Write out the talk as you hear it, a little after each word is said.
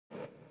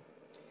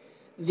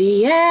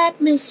The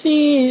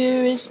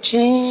atmosphere is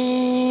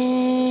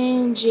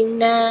changing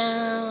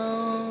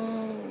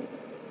now,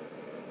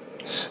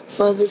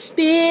 for the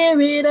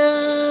Spirit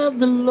of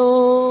the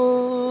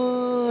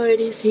Lord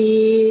is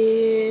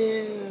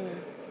here.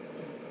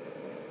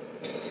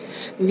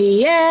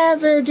 The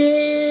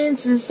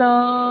evidence is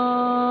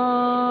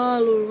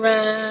all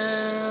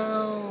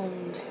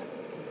around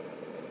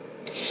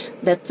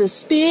that the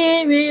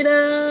Spirit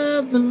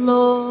of the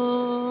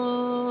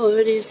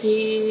Lord is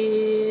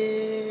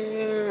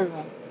here.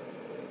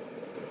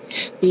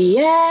 The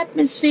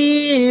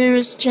atmosphere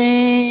is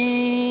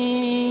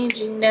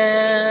changing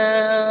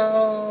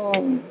now,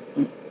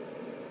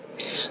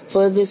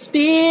 for the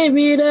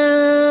Spirit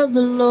of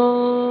the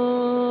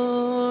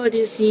Lord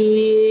is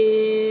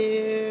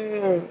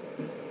here.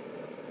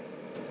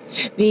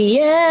 The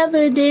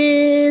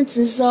evidence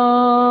is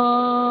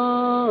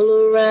all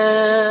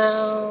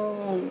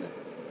around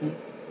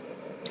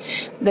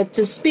that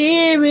the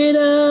Spirit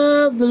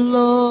of the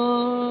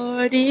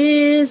Lord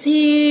is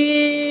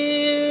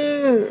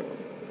here.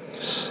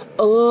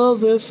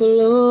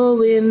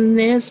 Overflow in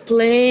this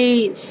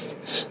place.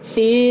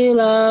 Fill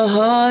our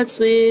hearts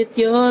with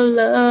your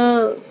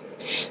love.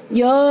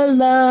 Your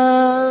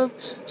love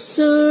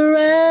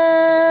surrounds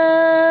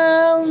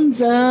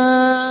us.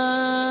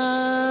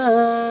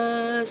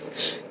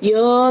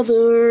 You're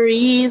the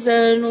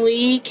reason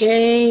we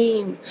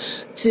came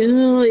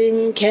to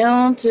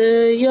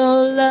encounter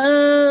your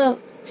love.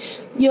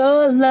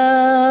 Your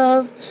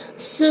love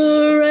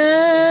surrounds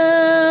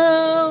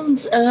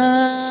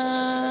us.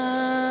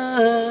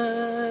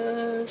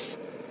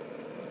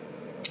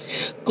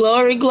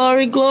 Glory,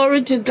 glory,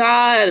 glory to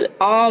God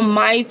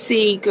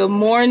Almighty. Good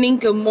morning,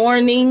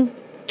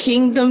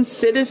 kingdom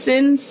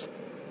citizens.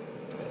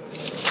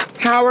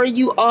 How are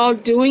you all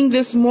doing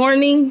this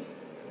morning?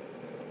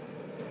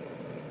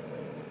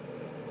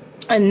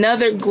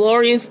 Another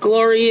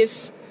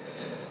glorious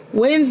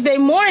Wednesday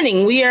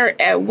morning. We are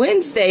at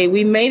Wednesday.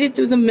 We made it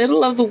through the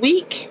middle of the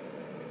week.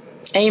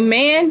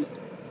 Amen.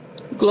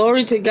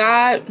 Glory to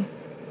God.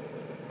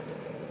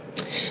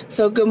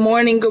 So good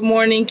morning,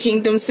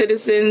 kingdom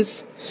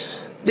citizens.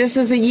 This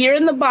is a year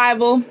in the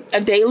Bible,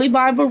 a daily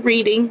Bible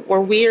reading where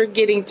we are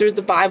getting through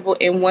the Bible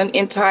in one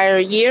entire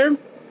year.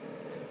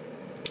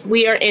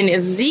 We are in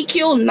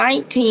Ezekiel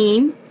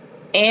 19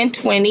 and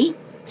 20,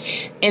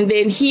 and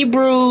then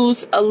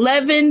Hebrews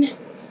 11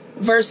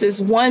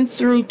 verses 1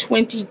 through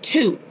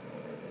 22.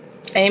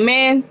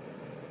 Amen.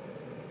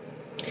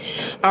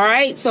 All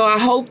right, so I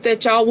hope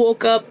that y'all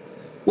woke up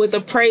with a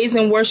praise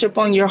and worship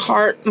on your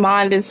heart,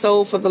 mind, and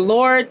soul for the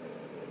Lord,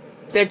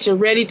 that you're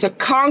ready to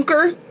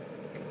conquer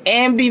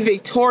and be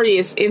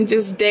victorious in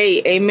this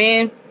day.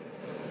 Amen.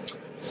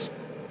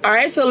 All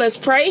right, so let's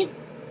pray.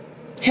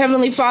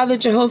 Heavenly Father,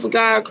 Jehovah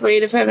God,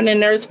 creator of heaven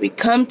and earth, we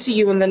come to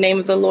you in the name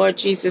of the Lord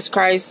Jesus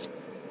Christ.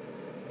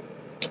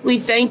 We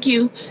thank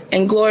you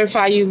and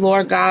glorify you,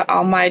 Lord God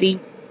Almighty,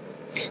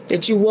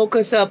 that you woke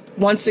us up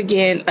once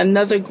again,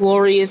 another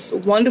glorious,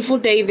 wonderful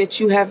day that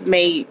you have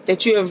made,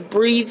 that you have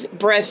breathed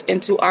breath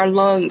into our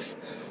lungs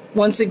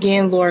once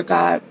again, Lord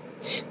God.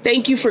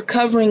 Thank you for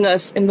covering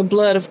us in the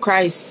blood of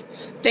Christ.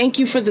 Thank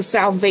you for the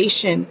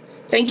salvation.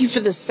 Thank you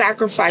for the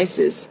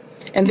sacrifices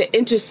and the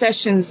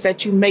intercessions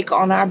that you make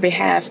on our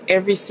behalf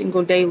every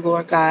single day,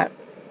 Lord God.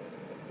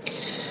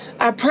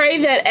 I pray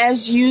that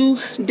as you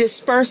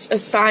disperse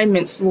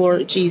assignments,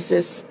 Lord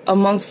Jesus,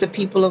 amongst the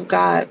people of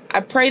God,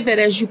 I pray that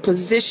as you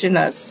position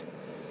us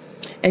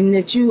and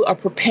that you are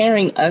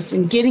preparing us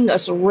and getting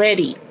us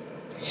ready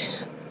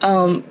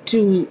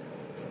to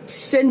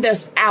send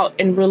us out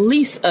and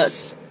release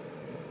us,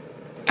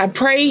 I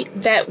pray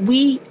that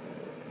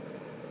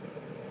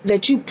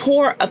you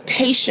pour a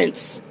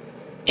patience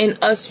in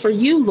us for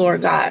you,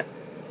 Lord God.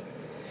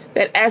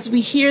 That as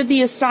we hear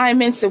the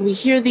assignments and we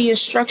hear the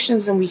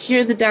instructions and we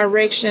hear the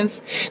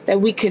directions,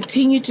 that we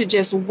continue to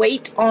just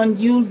wait on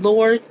you,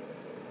 Lord,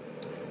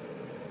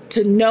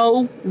 to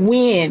know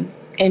when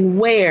and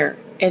where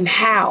and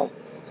how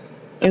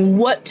and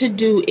what to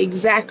do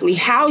exactly,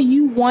 how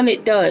you want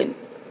it done,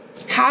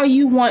 how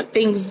you want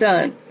things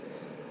done.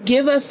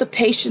 Give us the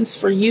patience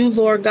for you,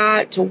 Lord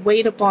God, to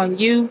wait upon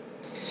you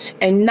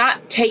and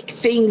not take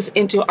things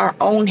into our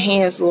own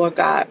hands, Lord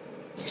God.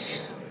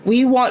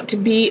 We want to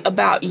be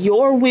about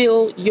your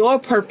will, your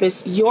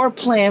purpose, your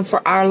plan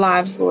for our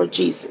lives, Lord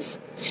Jesus.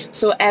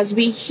 So as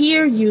we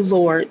hear you,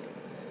 Lord,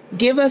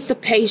 give us the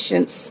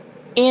patience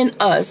in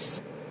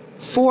us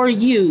for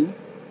you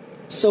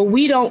so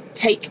we don't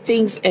take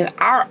things in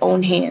our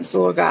own hands,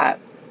 Lord God.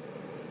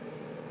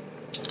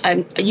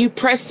 And you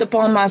pressed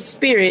upon my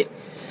spirit,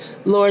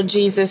 Lord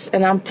Jesus,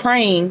 and I'm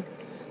praying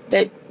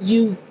that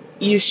you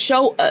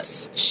show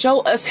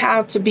us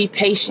how to be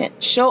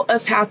patient. Show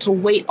us how to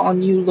wait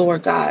on you,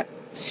 Lord God,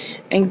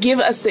 and give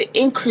us the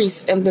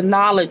increase and the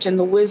knowledge and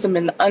the wisdom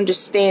and the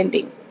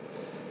understanding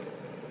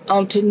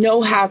to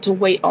know how to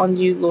wait on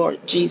you,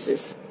 Lord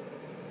Jesus.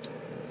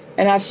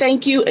 And I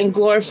thank you and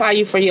glorify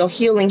you for your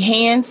healing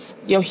hands,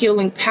 your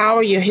healing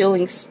power, your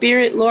healing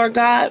spirit, Lord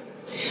God.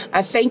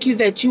 I thank you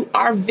that you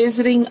are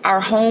visiting our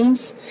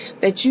homes,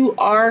 that you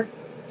are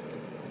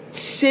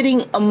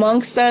sitting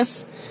amongst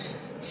us,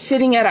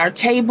 sitting at our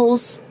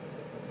tables,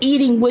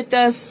 eating with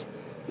us.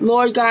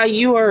 Lord God,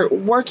 you are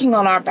working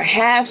on our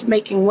behalf,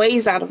 making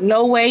ways out of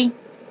no way.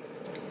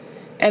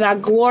 And I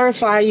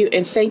glorify you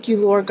and thank you,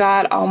 Lord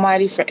God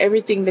Almighty, for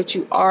everything that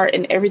you are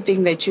and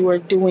everything that you are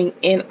doing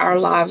in our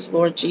lives,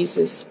 Lord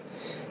Jesus.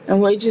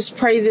 And we just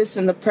pray this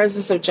in the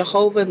presence of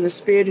Jehovah and the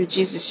Spirit of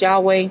Jesus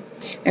Yahweh.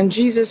 In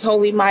Jesus'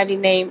 holy mighty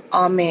name,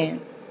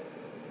 amen.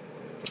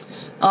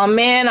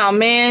 Amen,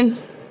 amen.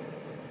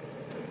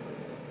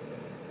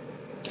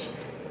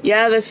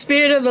 Yeah, the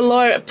Spirit of the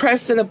Lord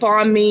pressed it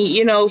upon me.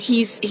 You know,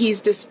 he's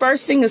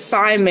dispersing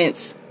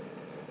assignments.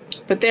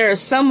 But there are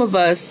some of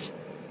us,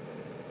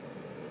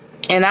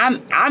 and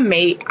I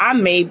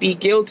may be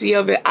guilty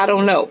of it. I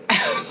don't know.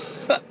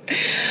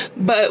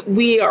 But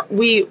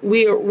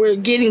we're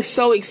getting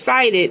so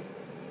excited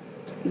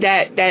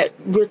that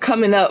we're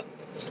coming up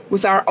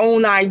with our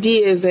own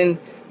ideas, and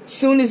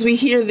soon as we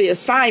hear the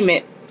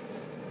assignment,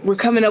 we're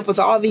coming up with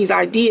all these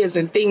ideas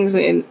and things,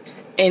 and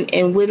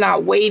we're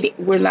not waiting.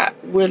 We're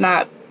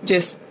not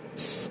just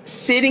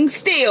sitting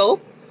still.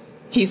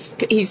 He's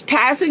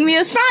passing the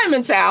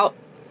assignments out,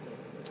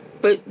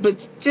 but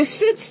just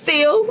sit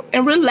still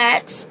and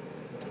relax.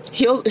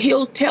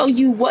 He'll tell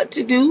you what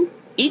to do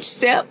each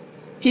step.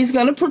 He's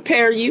going to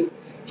prepare you.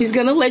 He's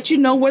going to let you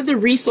know where the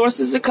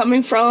resources are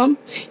coming from.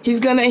 He's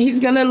going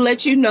to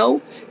let you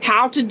know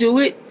how to do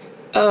it.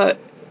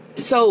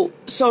 So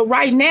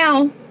right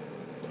now,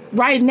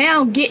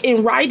 get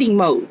in writing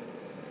mode.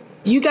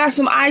 You got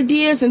some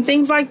ideas and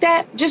things like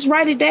that, just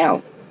write it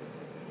down.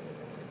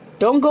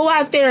 Don't go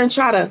out there and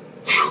try to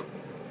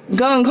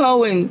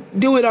gung-ho and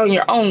do it on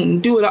your own.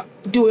 Do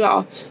it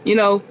all. You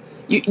know,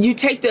 you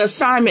take the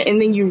assignment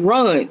and then you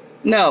run.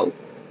 No,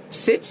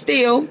 sit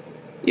still,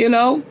 you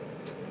know.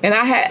 And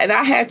I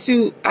had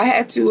to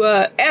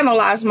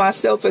analyze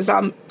myself as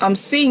I'm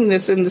seeing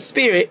this in the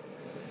spirit.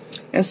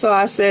 And so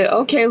I said,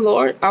 okay,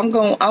 Lord, I'm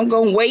going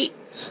to wait.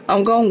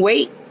 I'm going to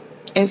wait.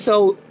 And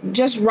so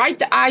just write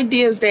the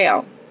ideas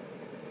down.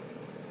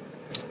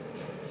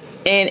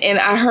 And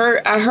I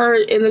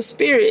heard in the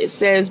spirit, it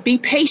says, be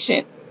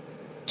patient,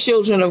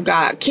 children of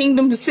God,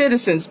 kingdom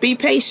citizens, be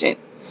patient.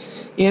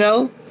 You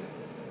know,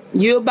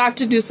 you're about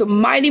to do some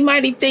mighty,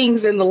 mighty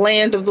things in the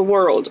land of the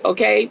world.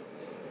 Okay.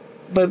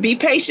 But be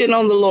patient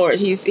on the Lord.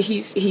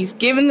 He's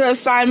giving the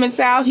assignments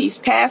out. He's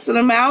passing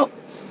them out.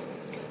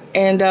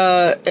 And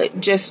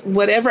just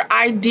whatever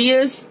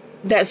ideas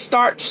that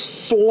start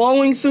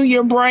flowing through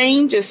your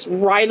brain, just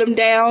write them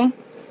down.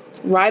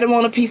 Write them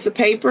on a piece of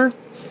paper.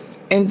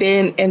 And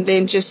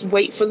then just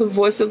wait for the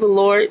voice of the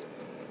Lord,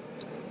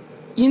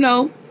 you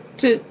know,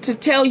 to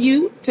tell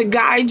you, to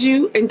guide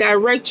you and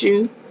direct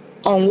you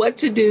on what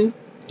to do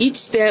each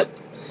step.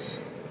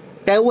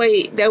 That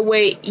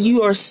way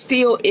you are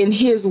still in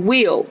his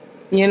will,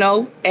 you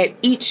know, at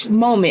each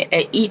moment,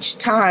 at each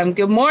time.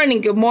 Good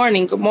morning, good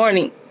morning, good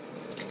morning.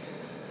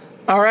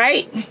 All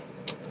right.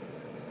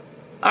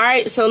 All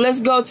right, so let's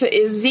go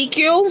to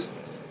Ezekiel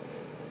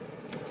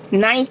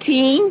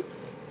 19.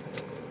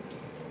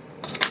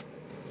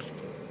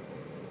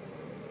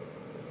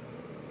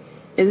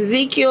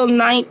 Ezekiel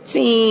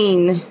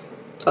 19.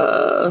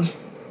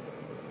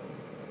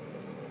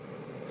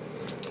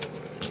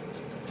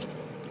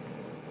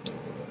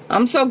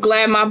 I'm so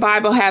glad my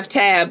Bible have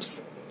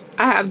tabs.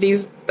 I have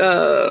these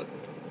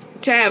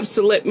tabs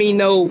to let me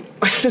know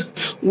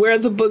where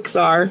the books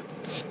are,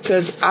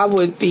 because I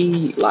would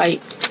be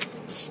like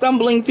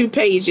stumbling through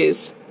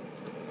pages.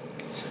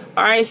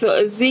 All right, so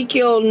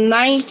Ezekiel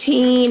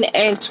 19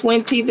 and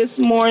 20 this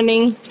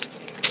morning.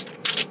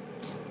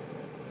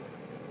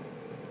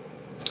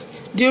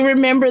 Do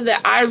remember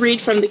that I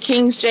read from the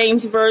King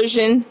James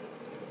Version.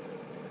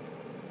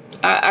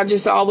 I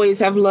just always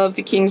have loved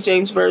the King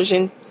James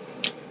Version.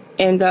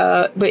 And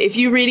but if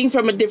you're reading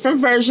from a different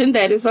version,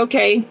 that is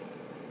okay.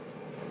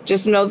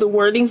 Just know the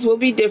wordings will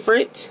be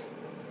different.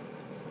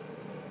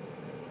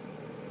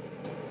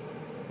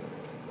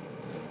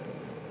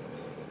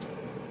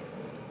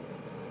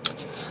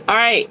 All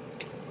right,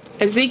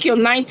 Ezekiel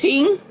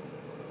 19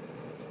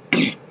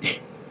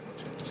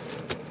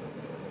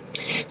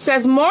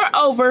 says,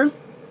 moreover,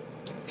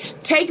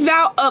 take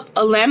thou up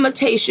a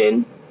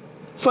lamentation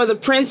for the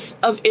prince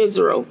of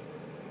Israel,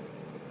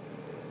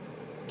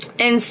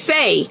 and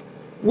say,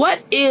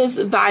 what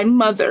is thy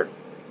mother?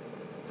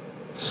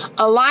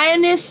 A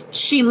lioness,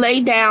 she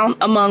lay down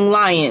among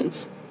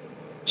lions.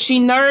 She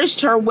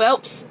nourished her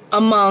whelps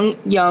among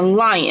young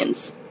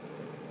lions.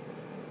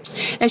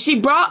 And she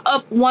brought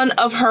up one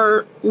of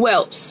her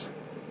whelps.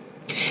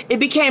 It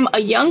became a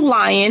young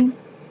lion,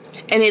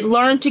 and it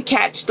learned to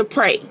catch the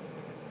prey.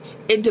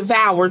 It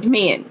devoured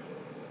men.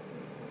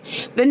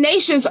 The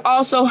nations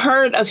also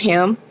heard of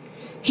him.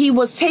 He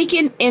was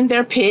taken in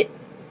their pit,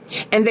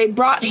 and they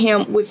brought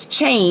him with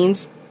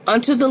chains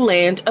unto the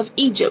land of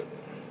Egypt.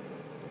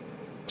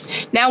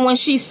 Now when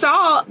she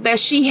saw that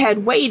she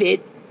had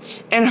waited,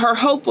 and her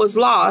hope was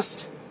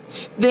lost,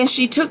 then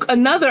she took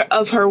another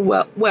of her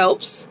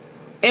whelps,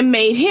 and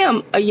made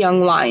him a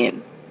young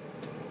lion.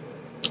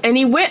 And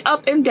he went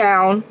up and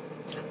down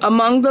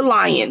among the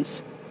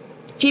lions.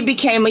 He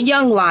became a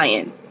young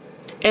lion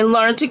and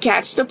learned to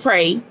catch the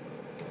prey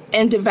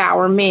and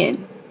devour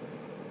men.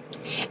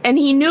 And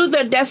he knew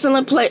their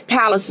desolate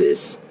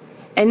palaces,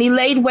 and he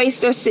laid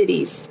waste their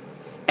cities.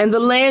 And the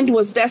land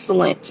was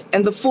desolate,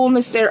 and the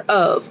fullness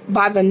thereof,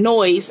 by the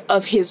noise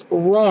of his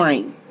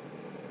roaring.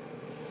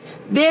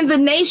 Then the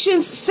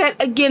nations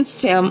set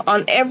against him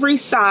on every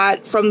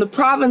side from the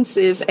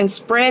provinces, and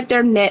spread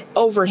their net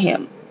over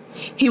him.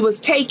 He was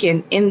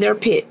taken in their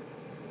pit.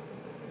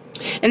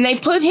 And they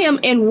put him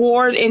in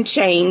ward and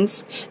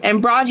chains,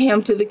 and brought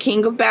him to the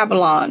king of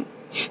Babylon.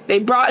 They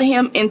brought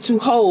him into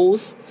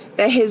holes,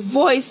 that his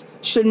voice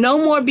should no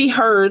more be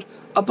heard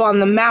upon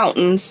the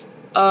mountains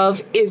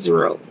of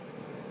Israel.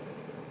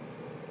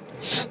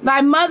 Thy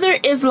mother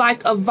is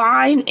like a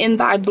vine in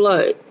thy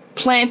blood,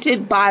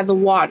 planted by the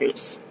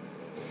waters.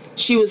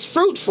 She was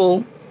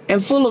fruitful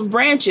and full of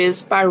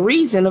branches by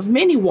reason of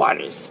many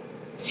waters.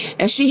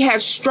 And she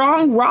had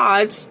strong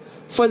rods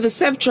for the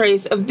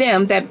sceptres of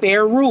them that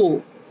bear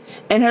rule.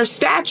 And her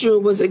stature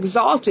was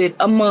exalted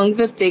among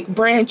the thick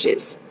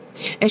branches.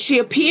 And she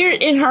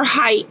appeared in her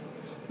height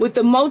with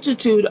the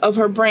multitude of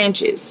her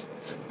branches.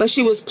 But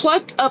she was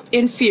plucked up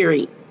in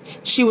fury.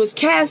 She was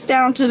cast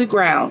down to the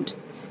ground,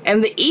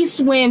 and the east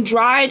wind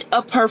dried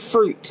up her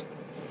fruit.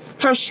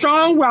 Her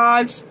strong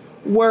rods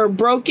were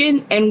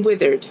broken and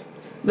withered.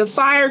 The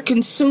fire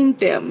consumed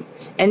them,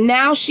 and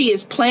now she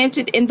is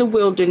planted in the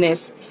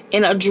wilderness,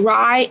 in a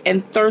dry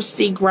and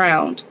thirsty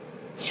ground.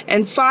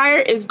 And fire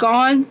is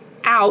gone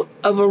out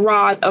of a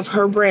rod of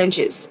her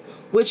branches,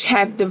 which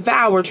hath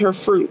devoured her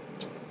fruit,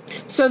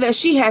 so that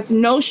she hath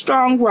no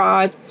strong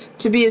rod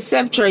to be a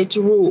sceptre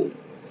to rule.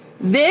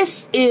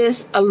 This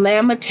is a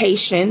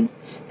lamentation,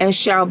 and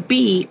shall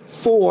be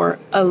for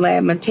a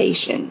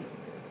lamentation.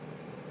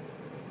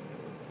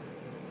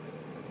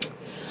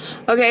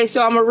 Okay,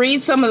 so I'm going to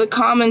read some of the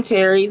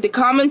commentary. The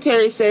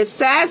commentary says,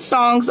 sad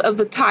songs of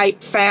the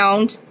type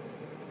found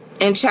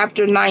in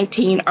chapter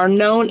 19 are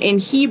known in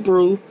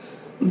Hebrew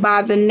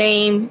by the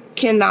name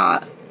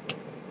Kenah,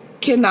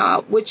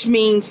 which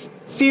means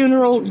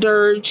funeral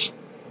dirge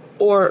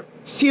or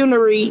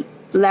funerary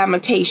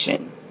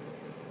lamentation.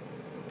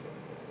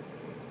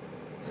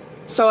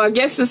 So I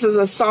guess this is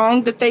a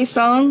song that they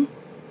sung.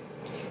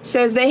 It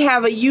says they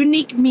have a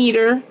unique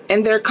meter,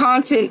 and their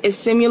content is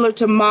similar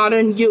to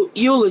modern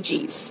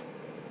eulogies.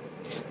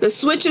 The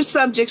switch of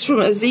subjects from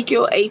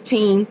Ezekiel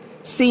 18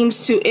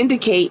 seems to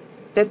indicate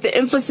that the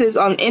emphasis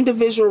on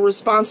individual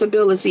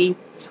responsibility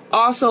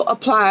also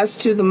applies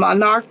to the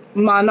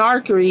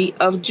monarchy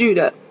of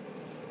Judah.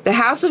 The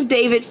house of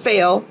David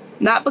fell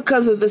not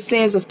because of the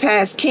sins of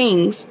past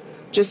kings.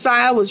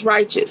 Josiah was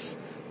righteous,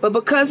 but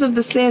because of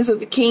the sins of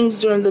the kings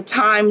during the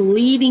time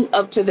leading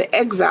up to the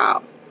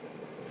exile.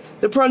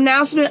 The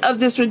pronouncement of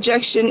this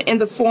rejection in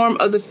the form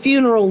of the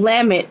funeral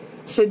lament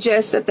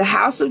suggests that the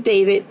house of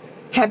David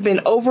had been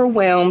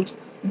overwhelmed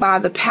by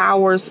the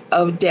powers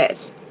of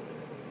death.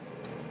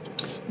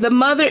 The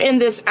mother in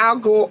this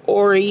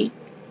allegory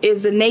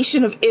is the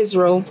nation of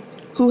Israel,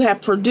 who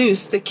have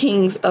produced the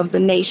kings of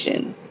the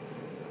nation.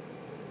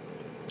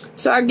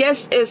 So I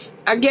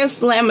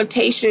guess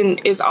lamentation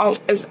is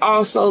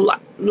also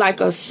like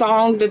a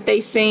song that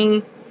they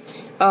sing,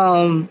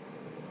 but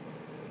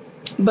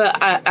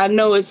I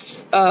know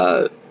it's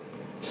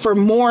for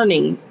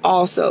mourning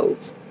also,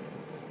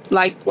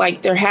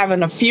 like they're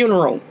having a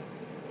funeral.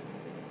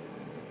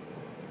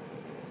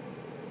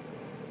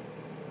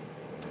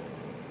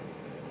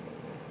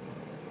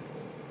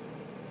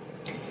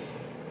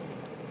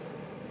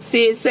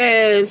 See, it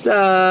says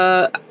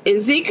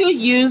Ezekiel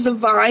used the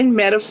vine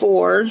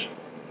metaphor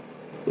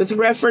with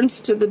reference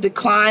to the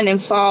decline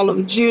and fall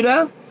of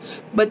Judah,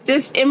 but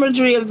this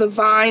imagery of the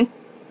vine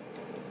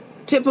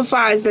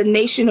typifies the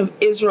nation of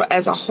Israel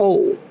as a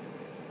whole.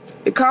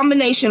 The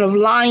combination of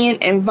lion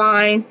and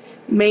vine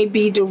may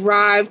be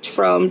derived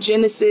from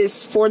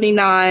Genesis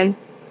 49,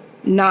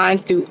 9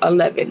 through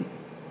 11.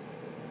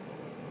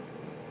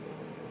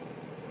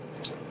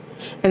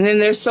 And then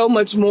there's so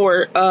much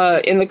more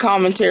in the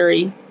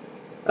commentary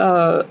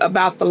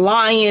about the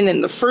lion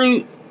and the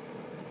fruit.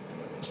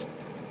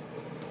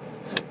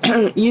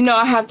 You know,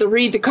 I have to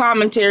read the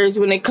commentaries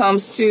when it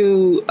comes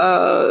to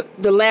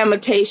the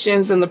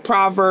lamentations and the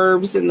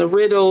proverbs and the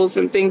riddles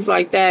and things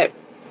like that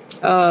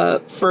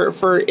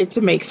for it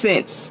to make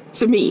sense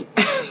to me.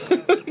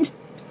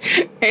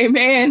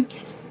 Amen.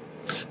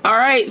 All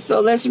right,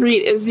 so let's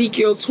read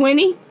Ezekiel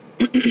 20.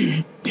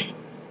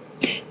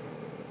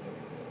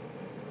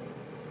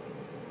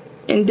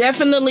 And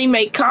definitely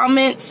make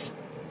comments.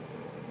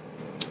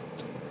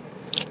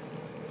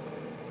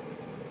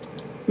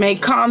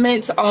 Make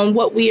comments on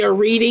what we are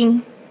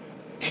reading.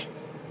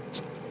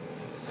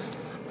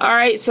 All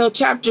right, so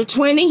chapter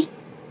 20.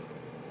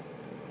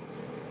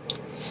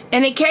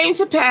 And it came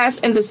to pass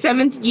in the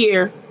 7th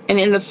year, and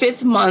in the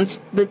 5th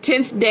month, the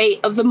 10th day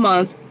of the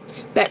month,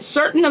 that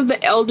certain of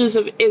the elders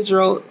of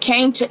Israel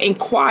came to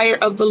inquire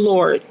of the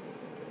Lord,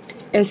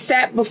 and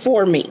sat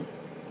before me.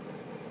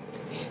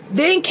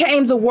 Then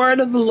came the word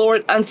of the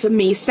Lord unto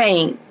me,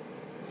 saying,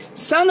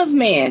 Son of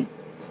man,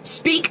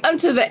 speak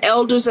unto the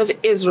elders of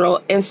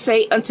Israel, and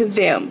say unto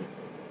them,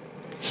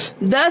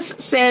 Thus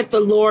saith the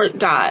Lord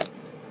God,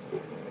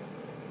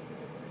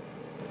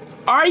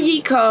 Are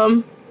ye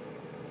come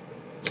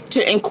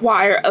to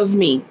inquire of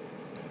me?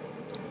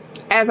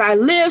 As I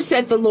live,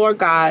 saith the Lord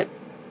God,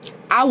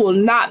 I will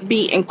not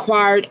be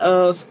inquired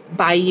of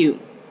by you.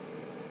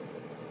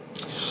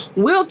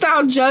 Wilt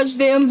thou judge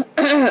them,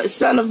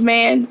 Son of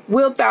man?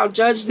 Wilt thou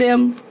judge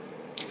them?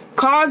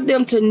 Cause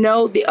them to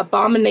know the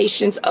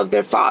abominations of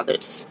their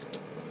fathers.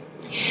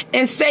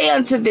 And say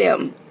unto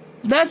them,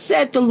 Thus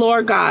saith the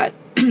Lord God,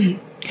 In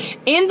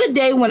the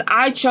day when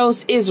I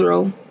chose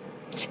Israel,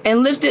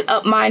 and lifted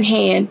up mine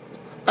hand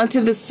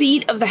unto the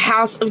seed of the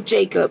house of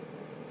Jacob,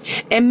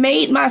 and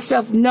made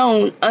myself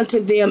known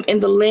unto them in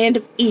the land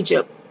of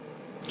Egypt,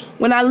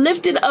 when I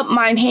lifted up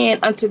mine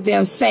hand unto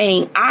them,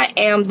 saying, I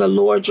am the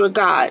Lord your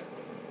God.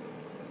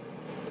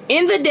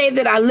 In the day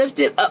that I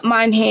lifted up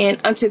mine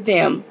hand unto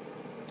them,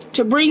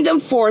 to bring them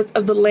forth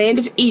of the land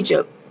of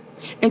Egypt,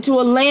 into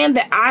a land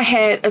that I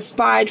had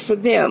espied for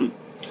them,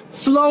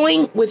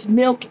 flowing with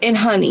milk and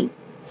honey,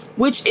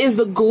 which is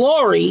the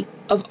glory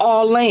of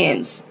all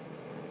lands.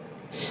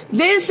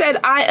 Then said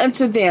I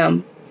unto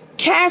them,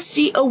 Cast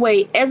ye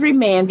away every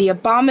man the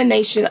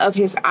abomination of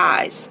his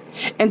eyes,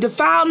 and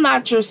defile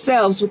not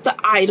yourselves with the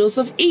idols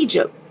of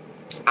Egypt.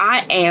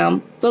 I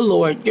am the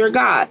Lord your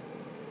God.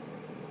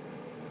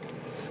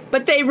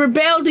 But they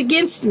rebelled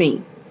against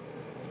me,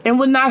 and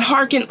would not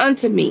hearken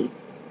unto me.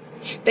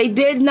 They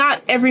did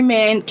not every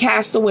man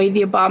cast away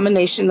the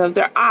abomination of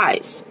their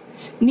eyes,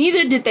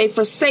 neither did they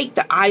forsake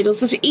the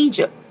idols of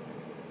Egypt.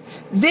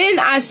 Then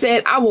I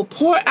said, I will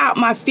pour out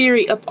my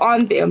fury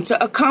upon them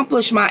to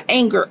accomplish my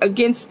anger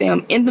against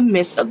them in the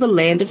midst of the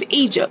land of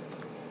Egypt.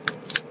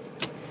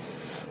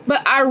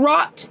 But I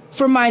wrought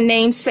for my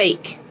name's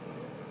sake,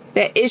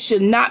 that it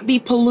should not be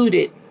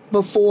polluted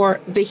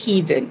before the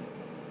heathen,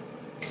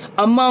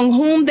 among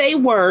whom they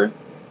were,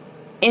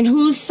 in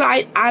whose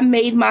sight I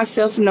made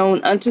myself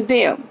known unto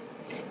them,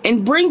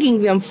 in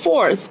bringing them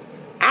forth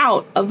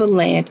out of the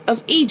land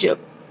of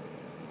Egypt.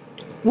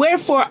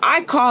 Wherefore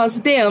I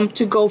caused them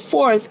to go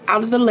forth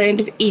out of the land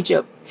of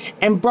Egypt,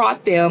 and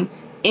brought them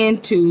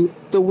into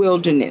the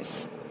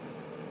wilderness.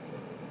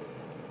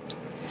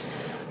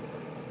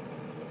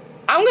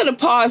 I'm going to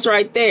pause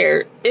right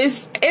there.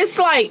 It's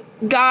like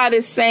God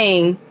is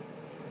saying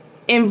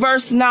in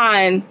verse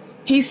 9,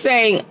 he's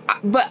saying,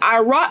 but I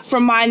wrought for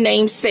my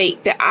name's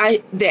sake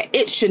that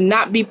it should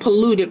not be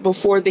polluted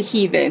before the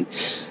heathen.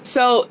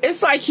 So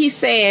it's like he's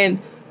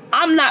saying,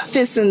 I'm not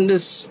fixing to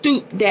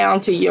stoop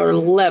down to your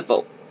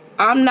level.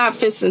 I'm not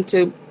fixing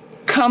to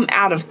come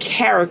out of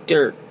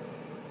character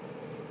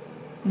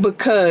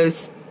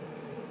because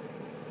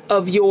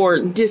of your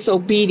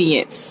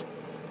disobedience.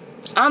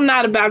 I'm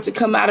not about to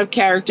come out of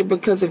character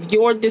because of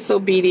your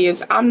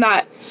disobedience.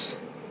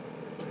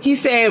 He's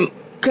saying,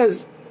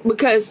 because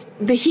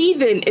the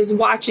heathen is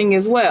watching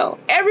as well.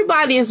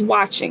 Everybody is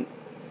watching.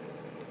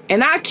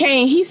 And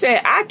he said,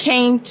 I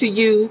came to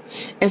you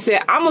and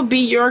said, I'm going to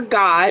be your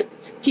God.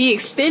 He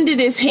extended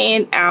his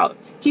hand out.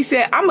 He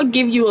said, I'm going to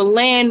give you a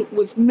land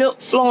with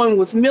milk, flowing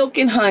with milk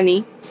and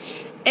honey.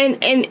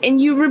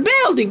 And you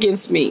rebelled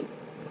against me.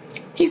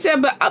 He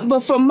said,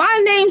 but for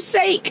my name's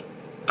sake,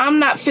 I'm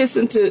not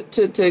fixing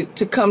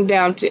to come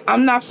down to,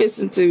 I'm not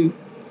fixing to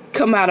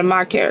come out of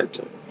my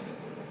character.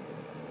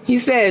 He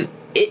said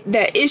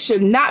that it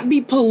should not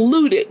be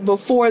polluted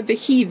before the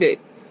heathen,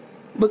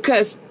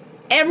 because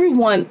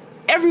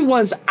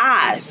everyone's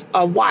eyes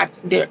are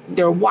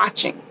they're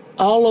watching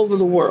all over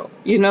the world,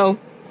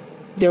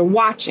 they're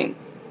watching.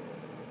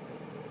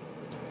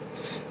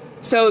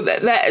 So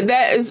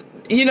that is,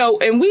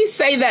 and we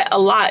say that a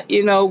lot,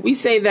 we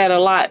say that a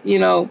lot,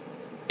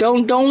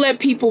 don't let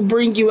people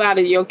bring you out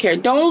of your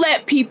character. Don't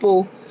let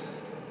people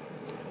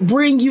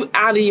bring you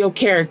out of your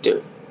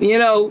character.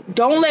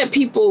 Don't let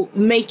people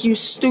make you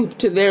stoop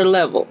to their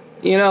level.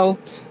 Don't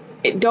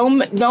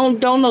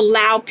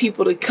allow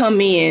people to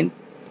come in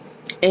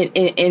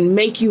and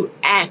make you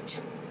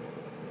act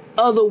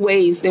other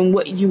ways than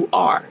what you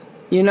are.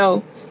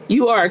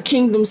 You are a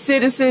kingdom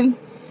citizen,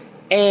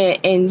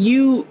 and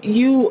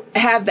you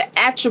have the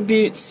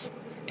attributes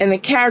and the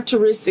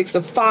characteristics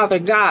of Father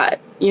God,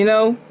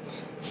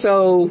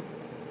 So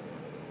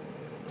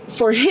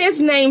for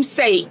his name's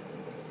sake,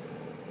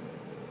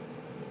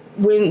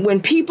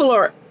 when people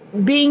are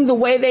being the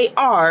way they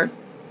are,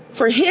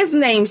 for his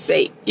name's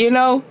sake,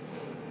 don't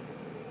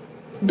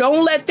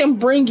let them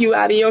bring you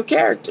out of your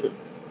character,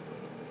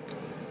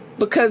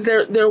 because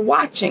they're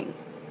watching.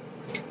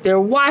 They're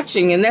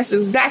watching, and that's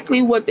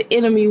exactly what the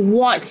enemy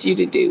wants you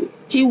to do.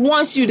 He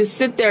wants you to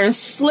sit there and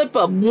slip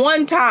up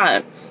one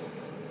time.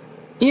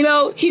 He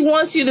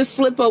wants you to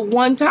slip up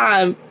one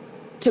time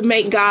to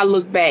make God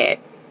look bad.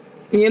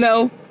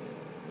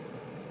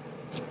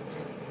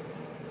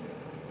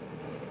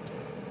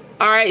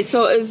 All right,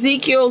 so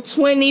Ezekiel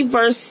 20,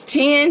 verse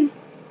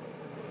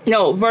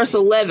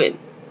 11.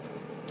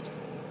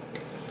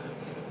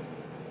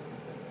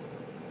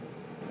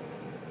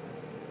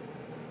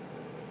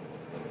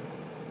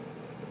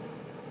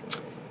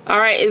 All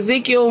right,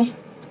 Ezekiel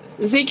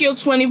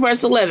 20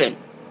 verse 11.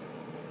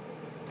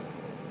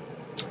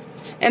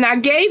 And I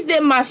gave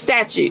them my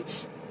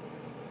statutes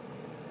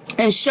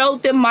and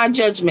showed them my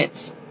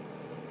judgments,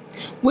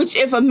 which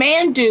if a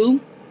man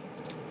do,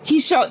 he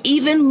shall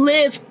even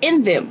live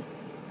in them.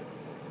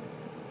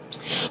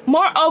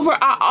 Moreover,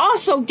 I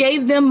also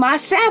gave them my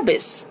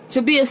Sabbaths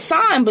to be a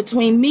sign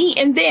between me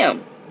and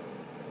them,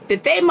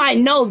 that they might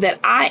know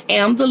that I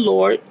am the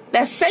Lord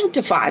that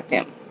sanctified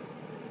them.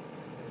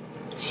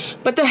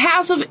 But the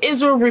house of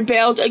Israel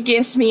rebelled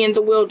against me in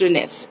the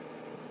wilderness.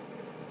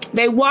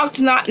 They walked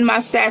not in my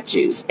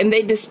statutes, and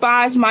they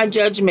despised my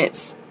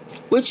judgments,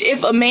 which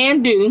if a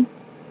man do,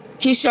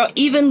 he shall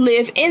even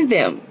live in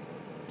them.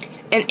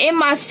 And in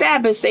my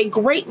Sabbaths they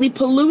greatly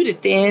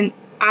polluted. Then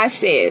I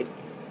said,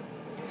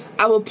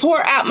 I will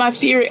pour out my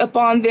fury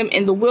upon them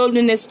in the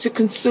wilderness to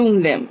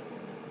consume them.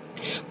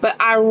 But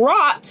I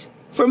wrought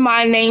for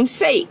my name's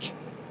sake,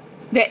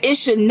 that it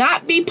should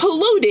not be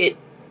polluted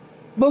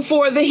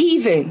before the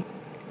heathen,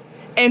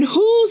 in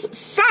whose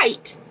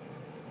sight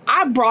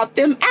I brought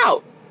them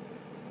out.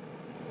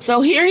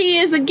 So here he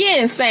is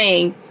again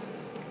saying,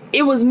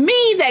 it was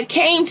me that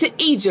came to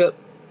Egypt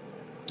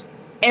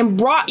and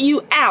brought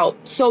you out.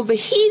 So the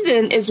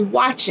heathen is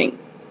watching.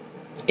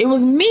 It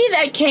was me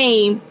that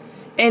came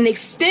and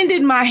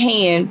extended my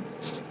hand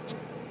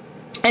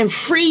and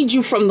freed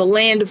you from the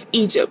land of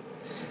Egypt.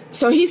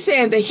 So he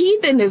said the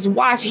heathen is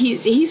watching.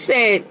 He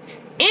said,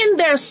 in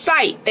their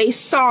sight, they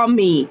saw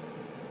me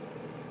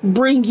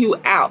bring you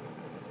out.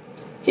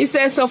 He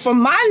said, so for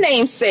my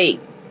name's sake,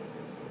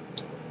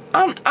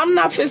 I'm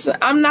not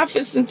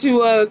fixing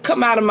to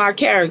come out of my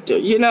character,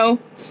 you know.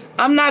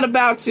 I'm not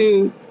about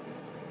to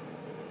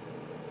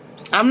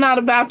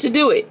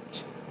do it,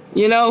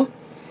 you know.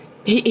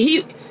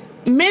 He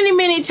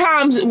many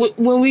times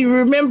when we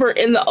remember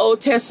in the Old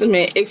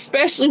Testament,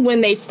 especially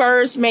when they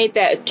first made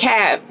that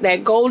calf,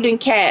 that golden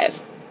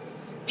calf,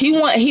 he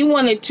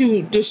wanted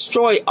to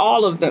destroy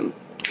all of them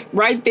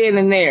right then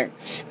and there.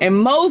 And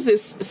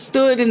Moses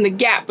stood in the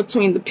gap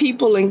between the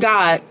people and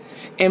God,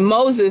 and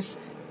Moses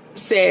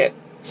said,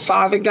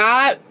 Father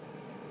God,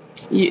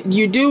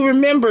 you do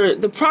remember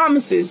the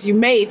promises you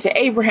made to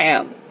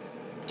Abraham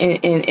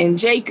and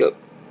Jacob,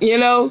 you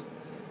know.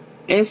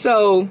 And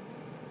so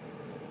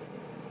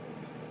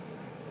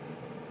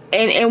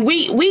and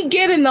we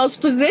get in those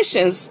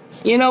positions,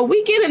 you know,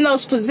 we get in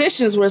those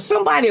positions where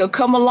somebody will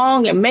come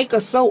along and make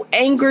us so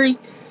angry,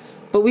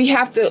 but we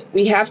have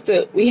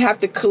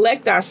to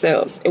collect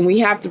ourselves, and we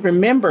have to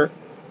remember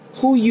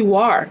who you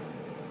are.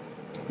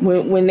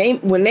 When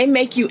they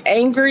make you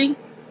angry,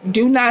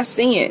 do not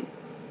sin.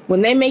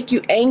 When they make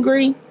you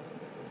angry,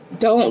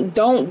 don't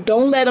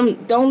let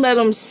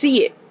them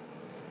see it.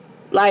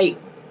 Like,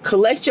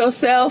 collect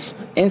yourself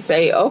and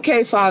say,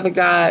 okay, Father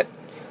God,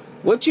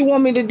 what you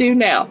want me to do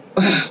now?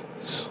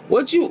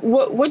 What you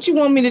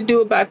want me to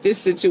do about this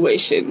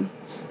situation?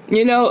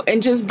 You know,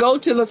 and just go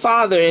to the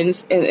Father and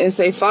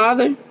say,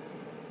 Father,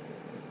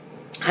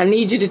 I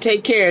need you to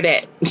take care of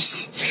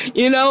that.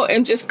 You know,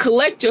 and just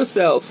collect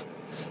yourself.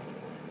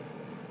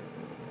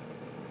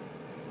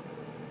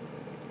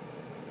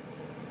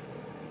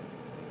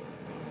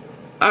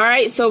 All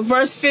right, so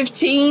verse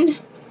 15.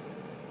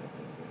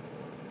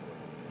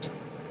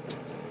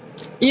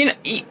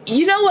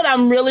 You know what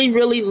I'm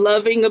really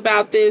loving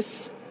about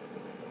this?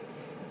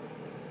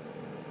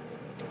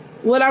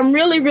 What I'm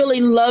really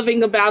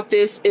loving about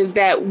this is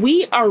that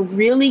we are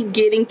really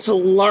getting to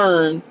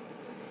learn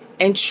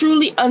and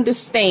truly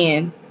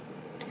understand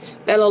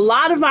that a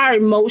lot of our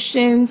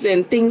emotions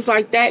and things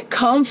like that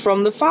come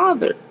from the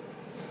Father.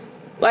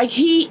 Like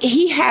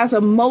he has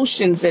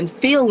emotions and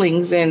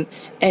feelings and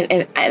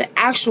an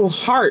actual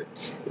heart,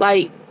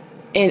 like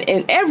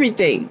and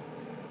everything.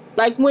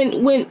 Like when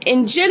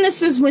in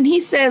Genesis, when he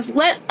says,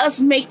 let us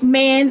make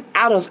man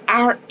out of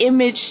our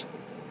image,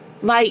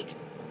 like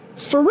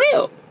for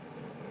real,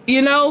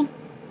 you know,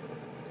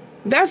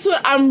 that's what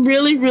I'm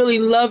really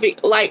loving.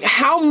 Like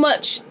how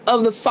much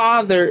of the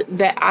Father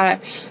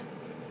that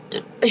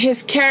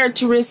his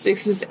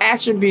characteristics, his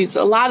attributes,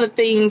 a lot of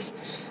things,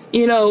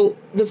 you know,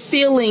 the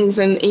feelings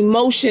and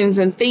emotions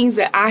and things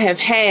that I have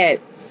had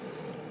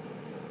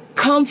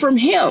come from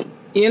him,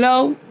 you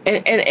know,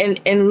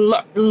 and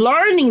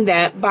learning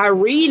that by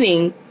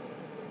reading.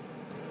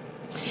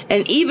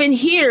 And even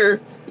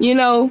here, you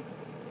know,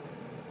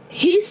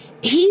 he's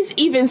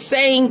even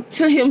saying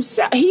to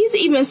himself,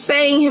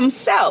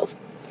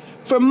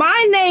 for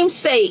my name's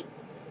sake,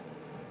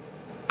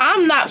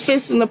 I'm not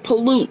fixing to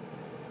pollute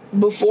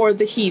before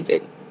the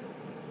heathen.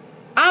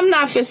 I'm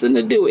not fixing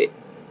to do it.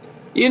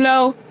 You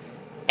know,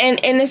 and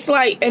it's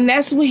like, and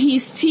that's what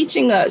he's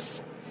teaching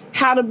us,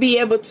 how to be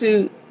able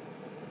to,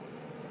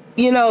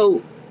 you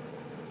know,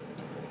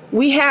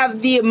 we have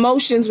the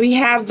emotions, we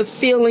have the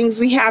feelings,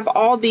 we have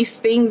all these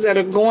things that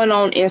are going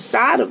on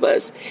inside of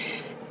us.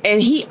 And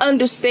he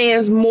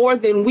understands more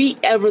than we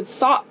ever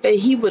thought that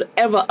he would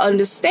ever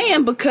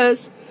understand,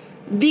 because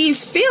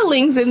these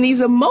feelings and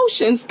these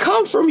emotions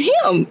come from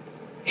him.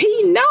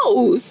 He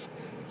knows,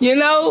 you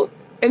know.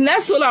 And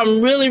that's what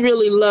I'm really,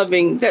 really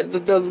loving, that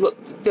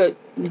the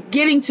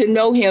getting to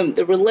know him,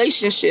 the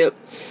relationship,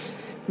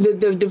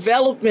 the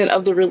development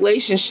of the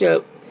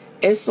relationship.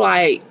 It's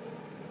like,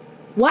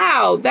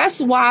 wow,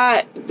 that's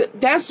why,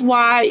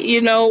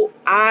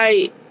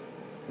 I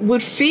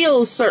would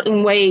feel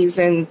certain ways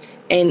and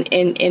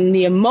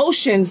the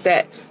emotions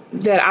that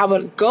I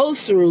would go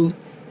through,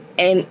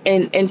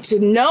 and to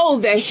know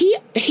that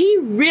he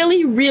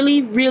really,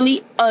 really,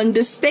 really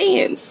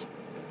understands.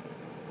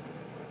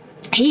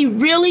 He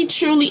really,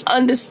 truly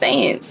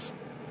understands.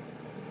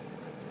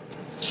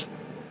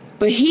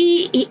 But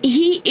he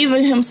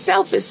even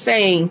himself is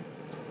saying,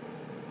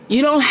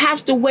 you don't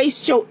have to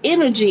waste your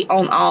energy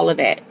on all of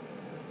that.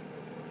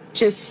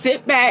 Just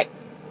sit back,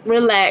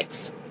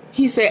 relax.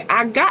 He said,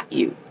 I got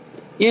you.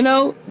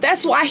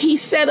 That's why he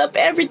set up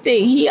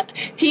everything.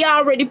 He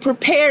already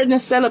prepared and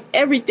set up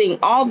everything,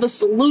 all the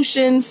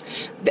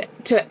solutions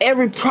to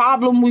every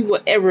problem we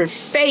will ever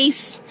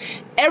face.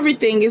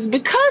 Everything is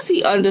because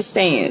he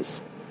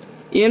understands.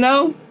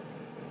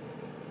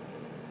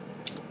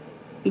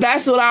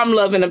 That's what I'm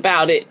loving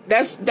about it.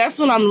 That's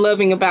what I'm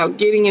loving about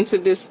getting into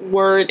this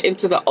word,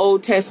 into the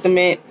Old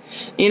Testament.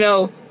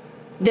 There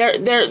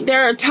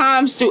are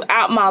times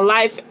throughout my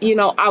life,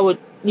 I would,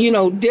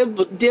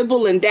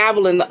 dibble and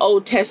dabble in the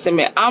Old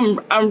Testament.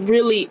 I'm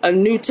really a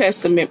New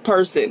Testament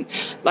person.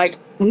 Like,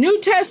 New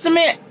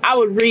Testament, I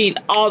would read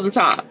all the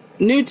time.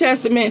 New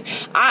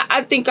Testament,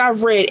 I think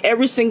I've read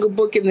every single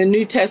book in the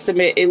New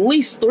Testament at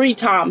least 3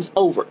 times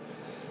over.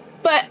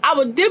 But I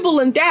would dibble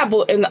and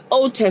dabble in the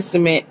Old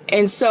Testament.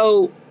 And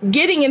so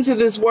getting into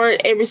this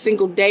word every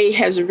single day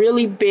has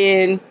really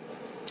been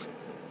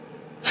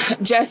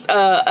just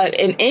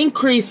an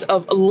increase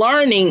of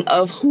learning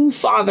of who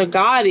Father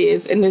God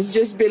is. And it's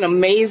just been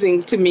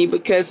amazing to me,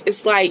 because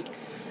it's like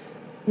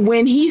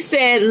when he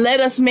said, let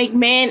us make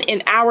man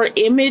in our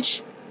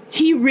image,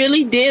 he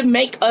really did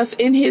make us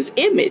in his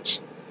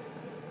image,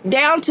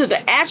 down to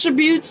the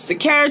attributes, the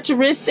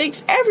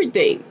characteristics,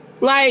 everything.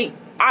 Like,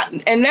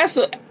 that's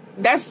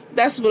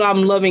what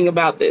I'm loving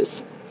about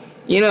this.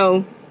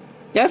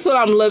 That's what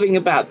I'm loving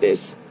about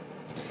this.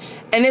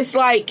 And it's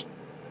like,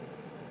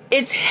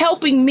 it's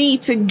helping me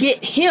to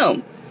get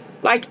him.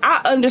 Like,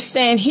 I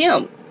understand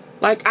him.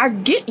 Like, I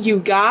get you,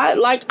 God.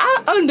 Like,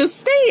 I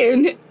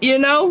understand,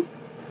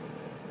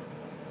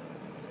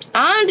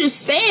 I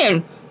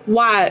understand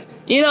why,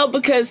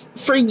 because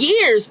for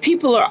years,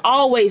 people are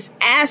always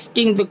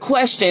asking the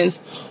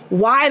questions,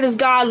 why does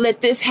God let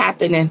this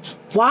happen? And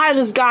why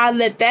does God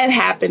let that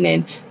happen?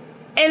 And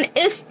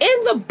it's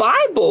in the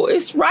Bible.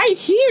 It's right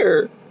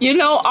here.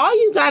 All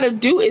you got to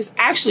do is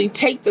actually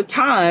take the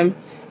time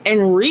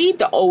and read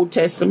the Old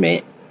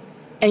Testament,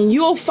 and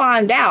you'll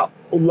find out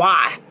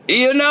why,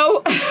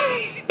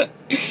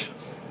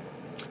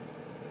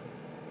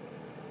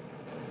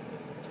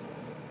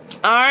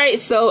 All right,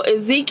 so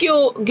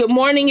Ezekiel, good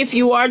morning. If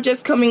you are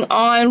just coming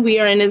on, we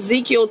are in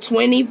Ezekiel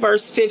 20,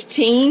 verse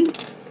 15.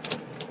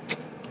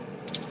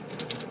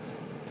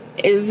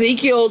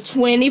 Ezekiel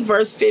 20,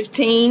 verse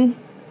 15.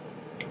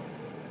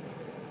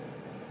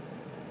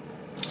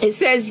 It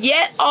says,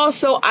 yet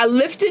also I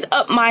lifted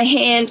up my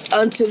hand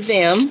unto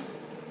them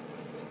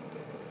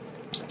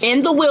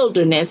in the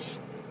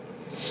wilderness,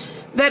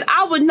 that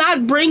I would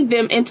not bring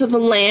them into the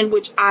land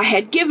which I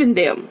had given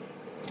them,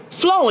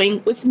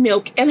 flowing with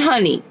milk and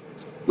honey,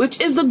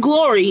 which is the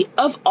glory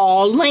of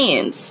all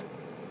lands.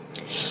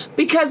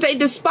 Because they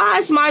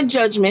despised my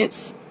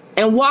judgments,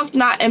 and walked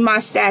not in my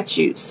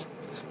statutes,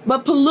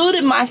 but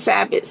polluted my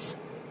Sabbaths,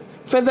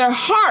 for their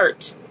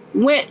heart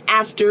went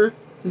after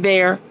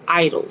their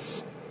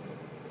idols.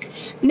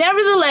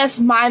 Nevertheless,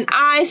 mine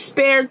eye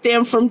spared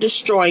them from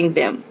destroying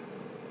them,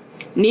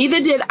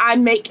 neither did I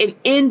make an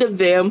end of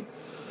them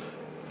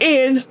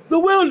in the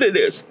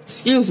wilderness.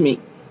 Excuse me.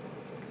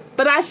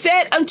 But I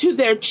said unto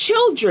their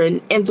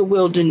children in the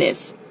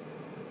wilderness,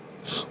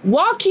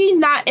 walk ye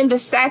not in the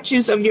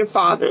statutes of your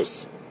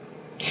fathers,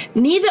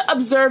 neither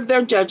observe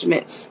their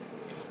judgments,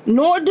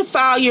 nor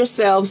defile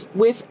yourselves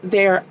with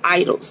their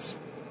idols.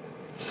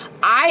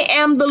 I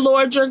am the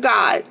Lord your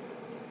God.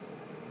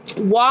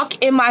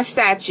 Walk in my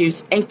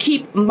statutes, and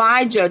keep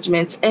my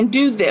judgments, and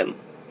do them,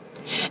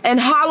 and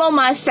hallow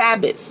my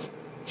Sabbaths,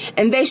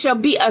 and they shall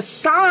be a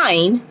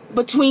sign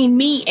between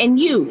me and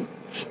you,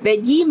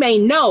 that ye may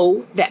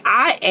know that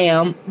I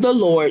am the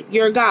Lord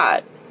your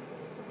God.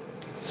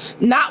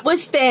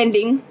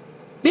 Notwithstanding,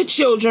 the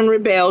children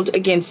rebelled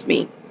against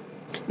me.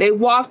 They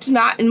walked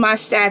not in my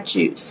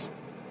statutes,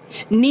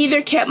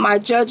 neither kept my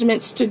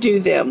judgments to do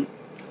them,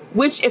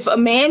 which if a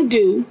man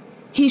do,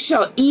 he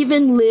shall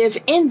even live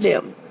in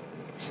them.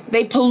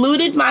 They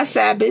polluted my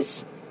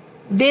Sabbaths.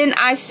 Then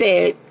I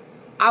said,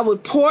 I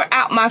would pour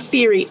out my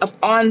fury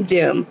upon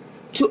them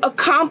to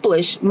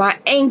accomplish my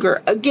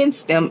anger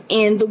against them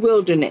in the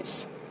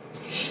wilderness.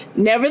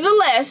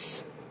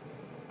 Nevertheless,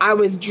 I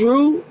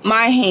withdrew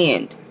my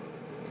hand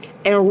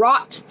and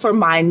wrought for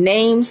my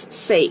name's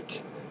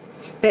sake,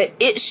 that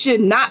it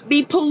should not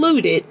be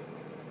polluted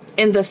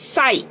in the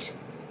sight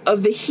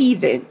of the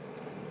heathen,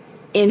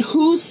 in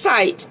whose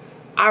sight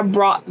I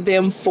brought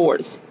them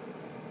forth.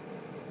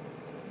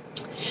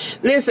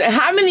 Listen,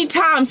 how many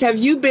times have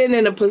you been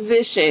in a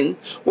position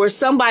where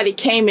somebody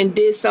came and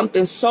did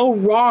something so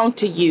wrong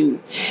to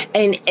you,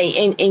 and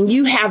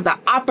you have the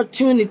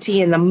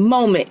opportunity in the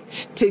moment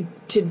to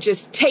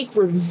just take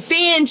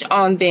revenge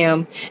on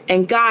them,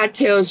 and God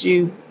tells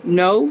you,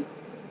 no,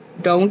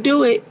 don't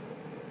do it.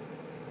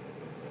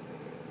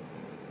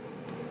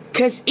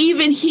 Because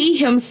even he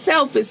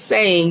himself is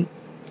saying,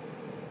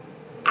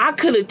 I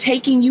could have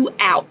taken you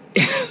out.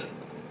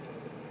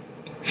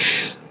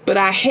 But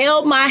I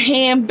held my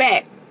hand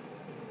back.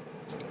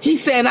 He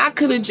said I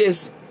could have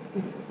just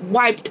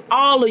wiped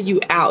all of you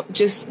out.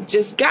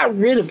 Just got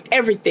rid of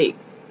everything.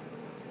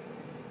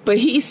 But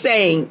he's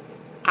saying,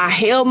 I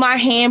held my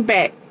hand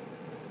back.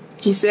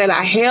 He said,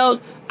 I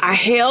held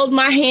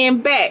my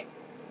hand back.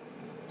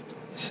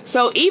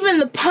 So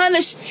even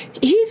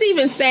he's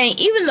even saying,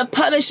 even the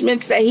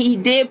punishments that he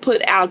did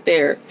put out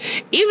there,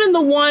 even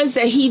the ones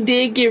that he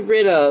did get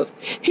rid of,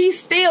 he's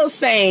still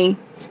saying,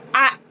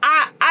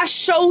 I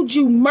showed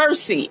you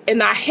mercy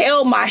and I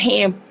held my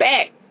hand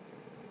back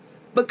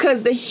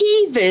because the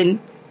heathen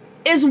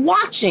is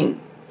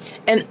watching,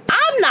 and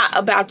I'm not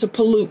about to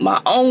pollute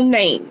my own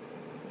name.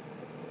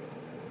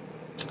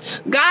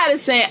 God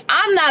is saying,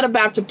 I'm not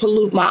about to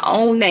pollute my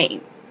own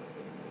name.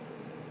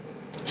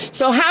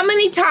 So how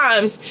many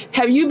times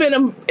have you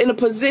been in a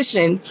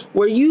position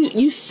where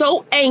you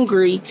so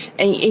angry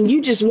and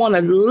you just want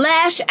to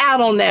lash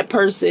out on that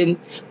person,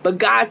 but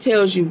God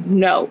tells you,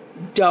 no,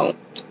 don't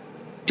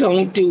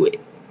do it.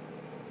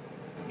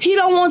 He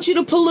don't want you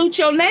to pollute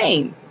your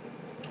name.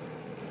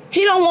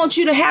 He don't want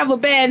you to have a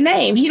bad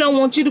name. He don't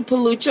want you to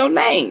pollute your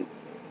name.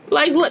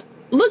 Like,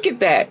 look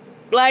at that.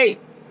 Like,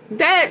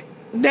 that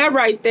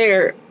right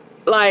there,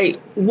 like,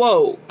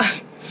 whoa.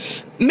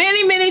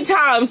 Many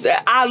times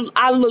that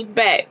I look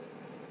back,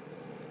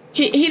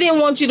 he didn't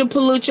want you to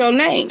pollute your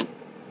name.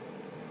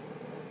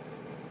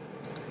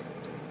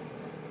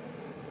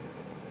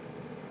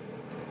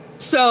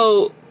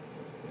 So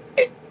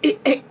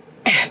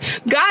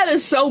God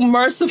is so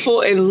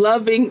merciful and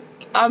loving.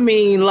 I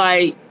mean,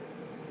 like,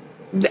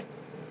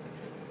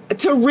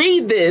 to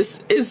read this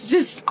is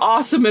just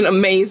awesome and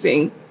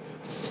amazing.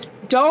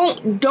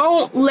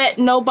 Don't let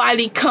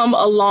nobody come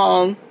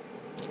along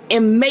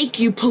and make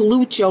you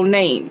pollute your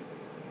name.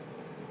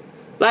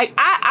 Like,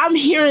 I'm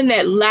hearing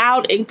that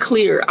loud and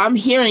clear. I'm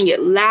hearing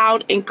it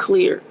loud and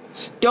clear.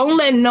 Don't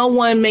let no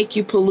one make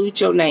you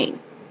pollute your name.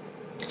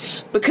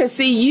 Because,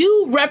 see,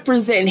 you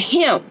represent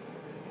him.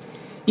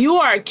 You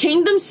are a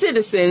kingdom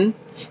citizen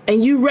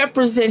and you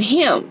represent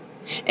him.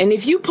 And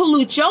if you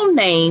pollute your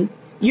name,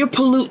 you're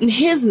polluting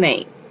his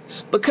name.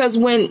 Because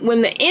when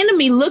the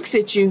enemy looks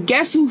at you,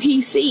 guess who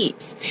he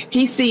sees?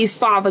 He sees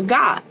Father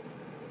God.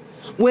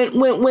 When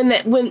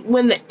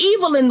the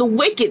evil and the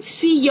wicked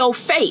see your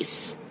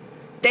face,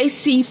 they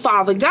see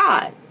Father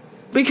God.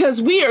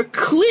 Because we are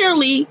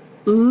clearly,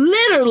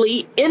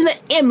 literally in the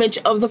image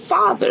of the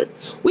Father.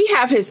 We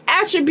have his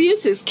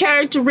attributes, his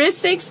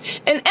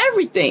characteristics, and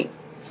everything.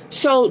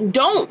 So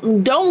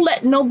don't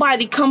let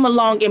nobody come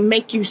along and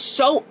make you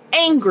so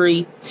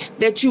angry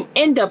that you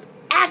end up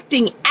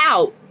acting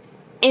out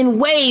in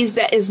ways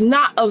that is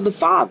not of the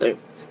Father.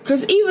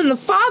 Because even the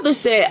Father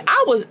said,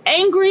 I was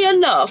angry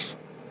enough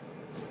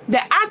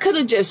that I could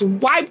have just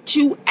wiped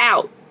you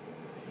out.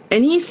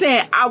 And he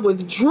said, I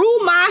withdrew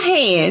my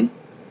hand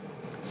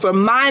for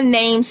my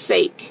name's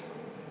sake,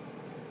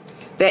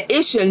 that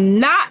it should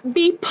not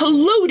be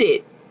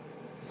polluted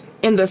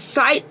in the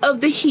sight of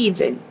the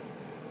heathen,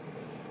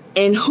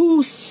 in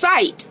whose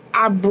sight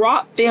I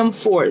brought them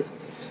forth.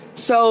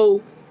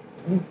 So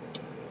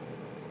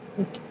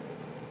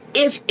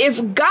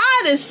if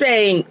God is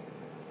saying,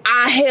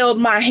 I held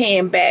my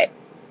hand back,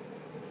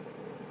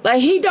 like,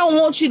 he don't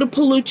want you to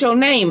pollute your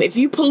name. If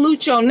you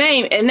pollute your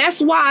name, and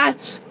that's why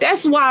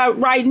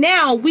right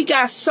now we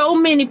got so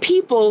many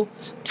people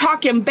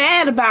talking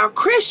bad about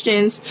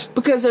Christians,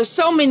 because there's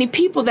so many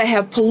people that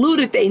have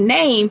polluted their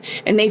name,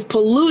 and they've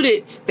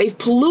polluted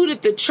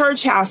the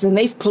church house, and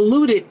they've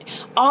polluted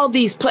all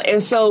these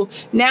and so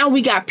now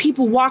we got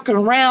people walking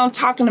around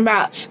talking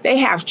about they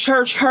have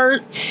church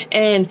hurt,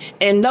 and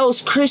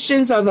those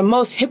Christians are the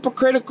most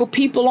hypocritical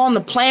people on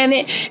the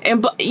planet,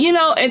 and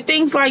and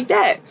things like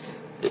that.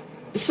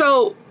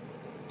 So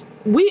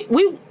we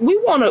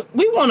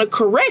want to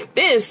correct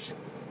this.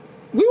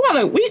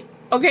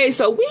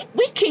 So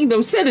we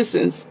kingdom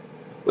citizens.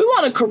 We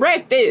want to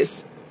correct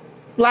this.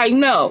 Like,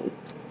 no.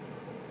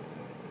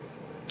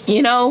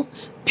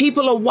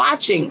 People are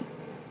watching.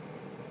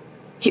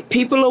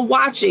 People are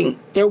watching.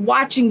 They're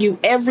watching you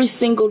every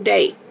single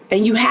day.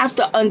 And you have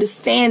to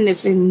understand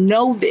this and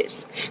know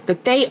this,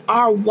 that they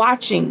are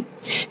watching.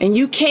 And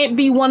you can't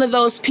be one of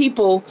those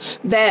people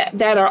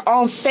that are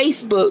on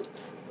Facebook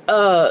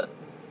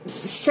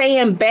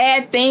saying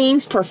bad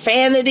things,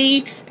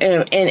 profanity,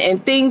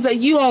 and things that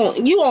you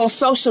on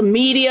social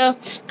media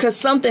because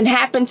something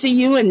happened to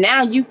you and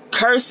now you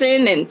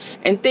cursing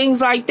and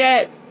things like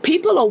that.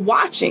 People are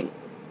watching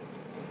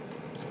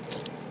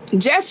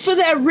just for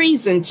that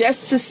reason,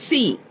 just to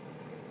see.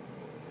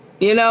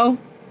 you know.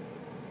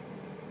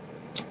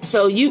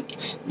 So you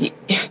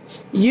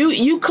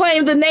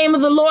claim the name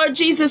of the Lord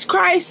Jesus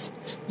Christ,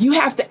 you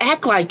have to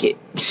act like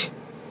it.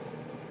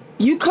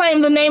 You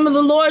claim the name of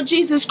the Lord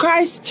Jesus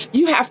Christ,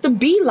 you have to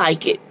be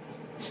like it.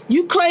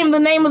 You claim the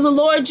name of the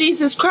Lord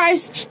Jesus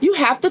Christ, you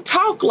have to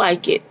talk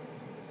like it.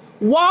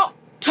 Walk,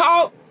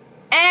 talk,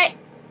 act,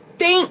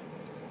 think,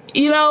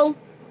 you know.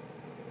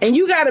 And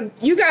you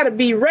gotta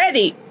be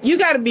ready. You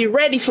gotta be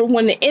ready for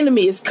when the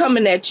enemy is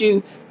coming at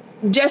you,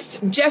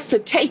 just to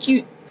take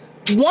you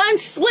one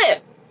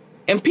slip,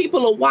 and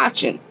people are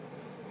watching.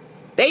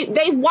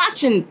 They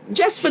watching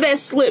just for that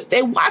slip.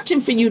 They watching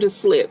for you to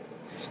slip.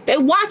 They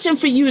watching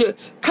for you to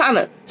kind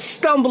of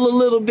stumble a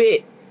little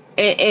bit,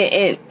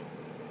 and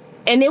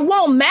it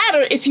won't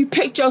matter if you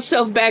picked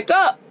yourself back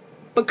up,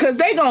 because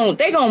they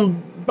gonna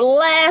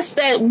blast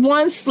that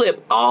one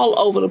slip all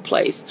over the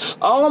place.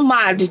 Oh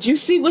my, did you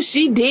see what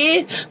she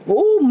did?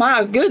 Oh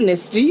my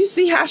goodness, do you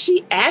see how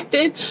she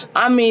acted?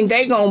 I mean,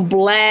 they gonna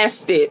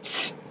blast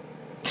it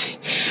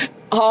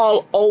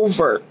all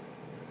over.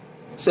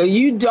 So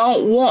you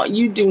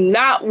do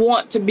not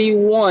want to be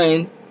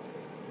one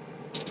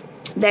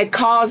that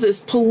causes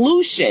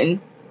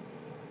pollution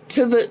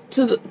to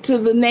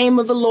the name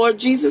of the Lord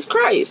Jesus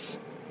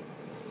Christ.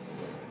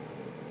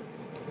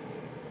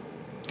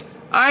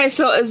 All right,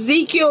 so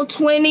Ezekiel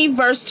 20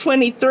 verse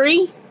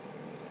 23.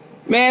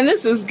 Man,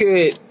 this is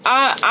good.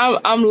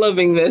 I'm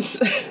loving this.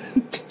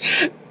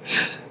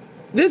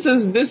 This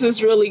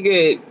is really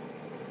good.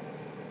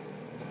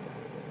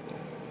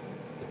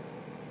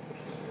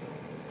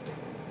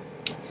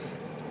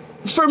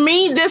 For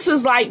me, this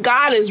is like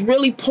God is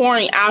really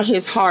pouring out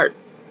his heart.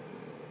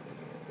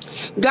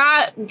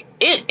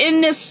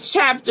 In this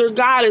chapter,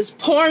 God is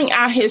pouring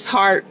out his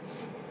heart,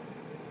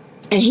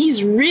 and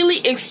he's really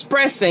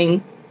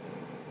expressing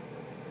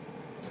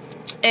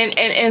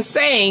and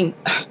saying,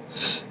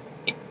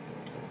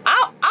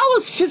 I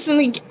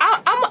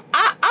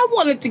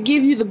wanted to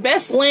give you the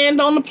best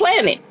land on the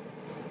planet.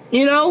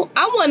 You know,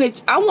 I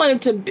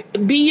wanted to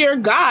be your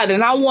God,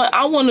 and I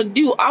want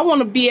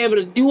to be able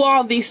to do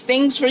all these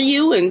things for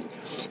you,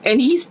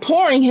 and he's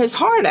pouring his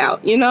heart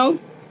out, you know.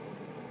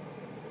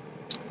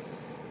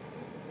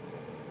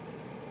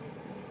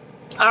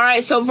 All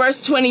right, so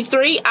verse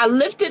 23, I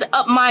lifted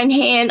up mine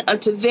hand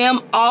unto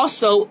them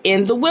also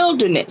in the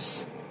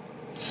wilderness,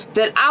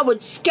 that I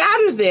would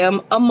scatter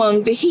them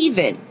among the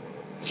heathen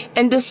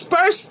and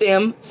disperse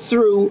them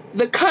through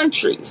the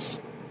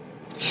countries,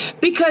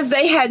 because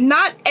they had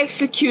not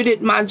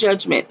executed my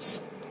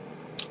judgments,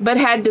 but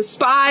had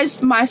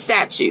despised my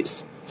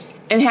statutes,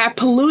 and had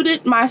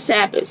polluted my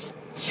Sabbaths,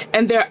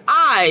 and their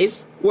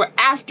eyes were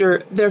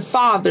after their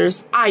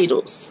fathers'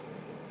 idols.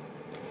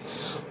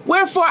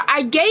 Wherefore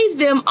I gave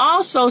them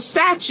also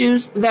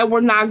statutes that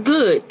were not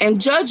good, and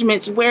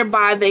judgments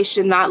whereby they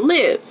should not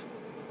live.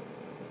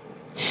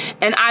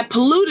 And I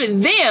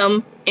polluted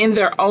them in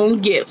their own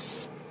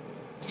gifts,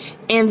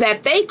 in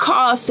that they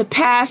caused to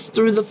pass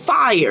through the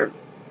fire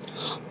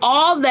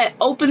all that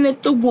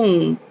openeth the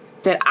womb,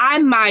 that I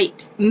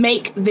might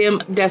make them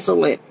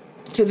desolate,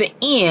 to the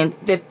end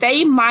that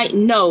they might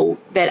know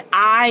that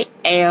I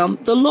am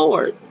the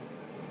Lord.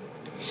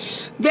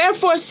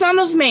 Therefore, Son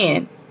of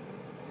man,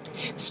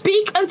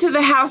 speak unto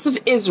the house of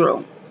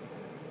Israel,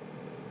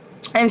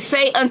 and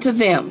say unto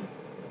them,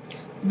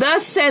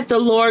 Thus saith the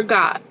Lord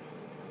God,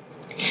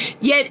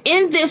 Yet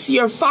in this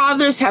your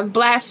fathers have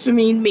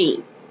blasphemed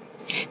me,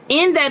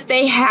 in that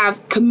they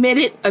have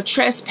committed a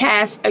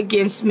trespass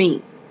against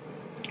me.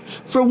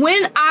 For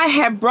when I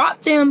had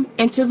brought them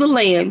into the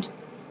land,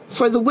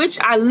 for the which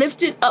I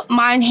lifted up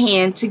mine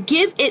hand to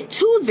give it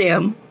to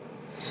them,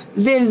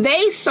 then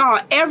they saw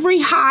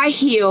every high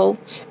hill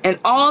and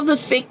all the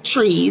thick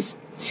trees,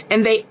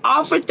 and they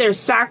offered their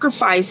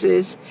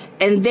sacrifices,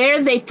 and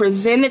there they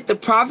presented the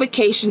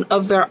provocation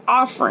of their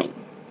offering.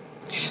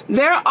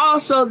 There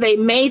also they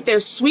made their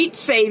sweet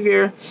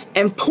savor,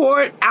 and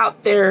poured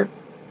out their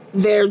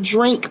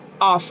drink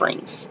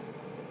offerings.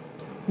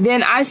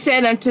 Then I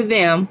said unto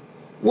them,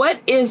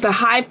 What is the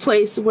high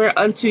place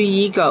whereunto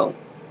ye go?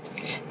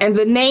 And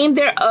the name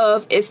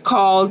thereof is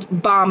called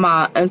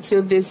Bama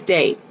until this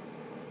day.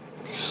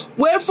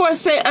 Wherefore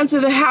say unto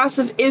the house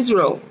of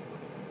Israel,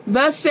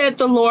 Thus saith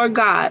the Lord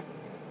God,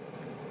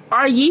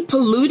 Are ye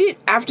polluted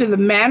after the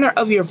manner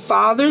of your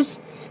fathers,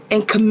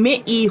 and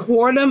commit ye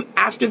whoredom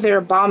after their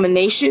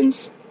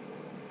abominations?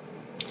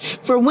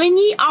 For when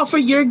ye offer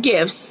your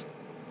gifts,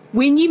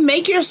 when ye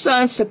make your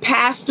sons to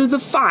pass through the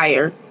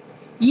fire,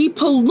 ye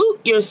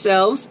pollute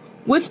yourselves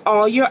with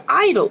all your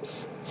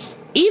idols,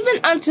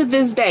 even unto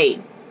this day.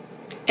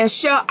 And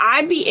shall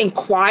I be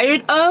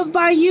inquired of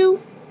by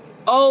you,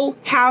 O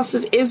house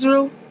of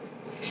Israel?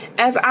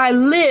 As I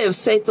live,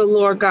 saith the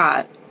Lord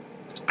God,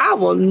 I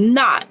will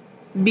not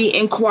be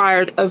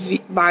inquired of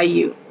by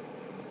you.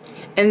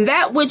 And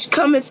that which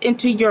cometh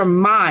into your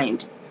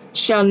mind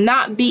shall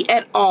not be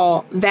at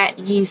all that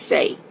ye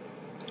say.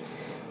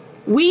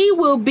 We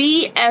will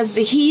be as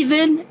the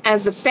heathen,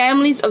 as the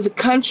families of the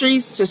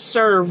countries, to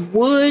serve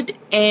wood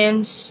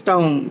and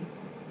stone.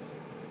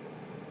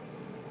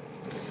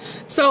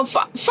 So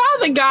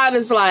Father God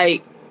is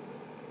like,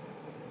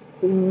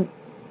 I'm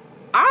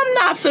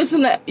not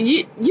fixing to,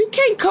 you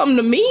can't come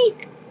to me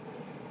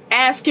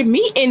asking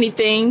me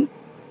anything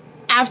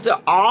after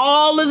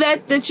all of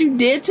that you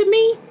did to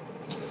me.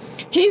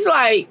 He's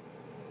like,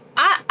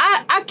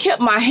 I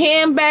kept my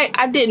hand back.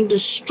 I didn't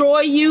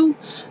destroy you.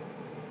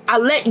 I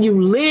let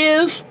you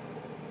live.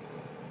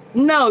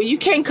 No, you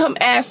can't come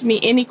ask me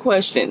any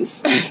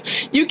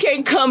questions. You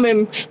can't come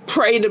and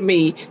pray to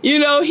me. You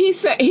know,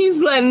 he's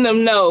letting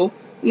them know,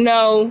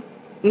 no.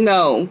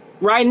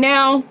 Right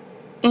now,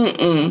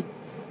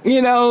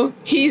 You know,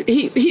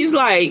 he's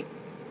like,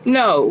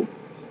 no,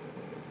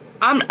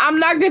 I'm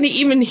not going to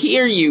even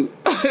hear you.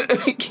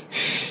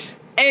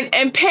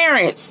 And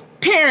parents,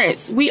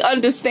 we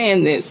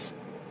understand this.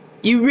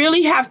 You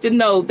really have to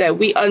know that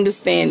we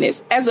understand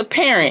this. As a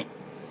parent,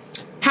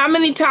 how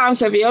many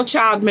times have your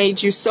child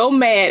made you so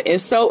mad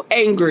and so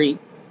angry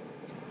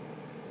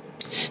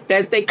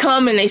that they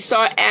come and they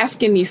start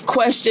asking these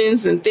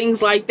questions and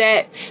things like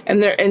that,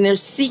 and they're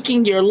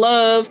seeking your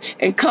love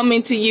and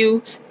coming to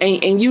you,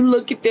 and you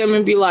look at them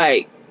and be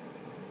like,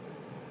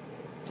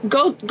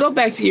 go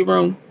back to your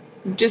room.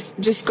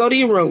 Just go to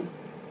your room.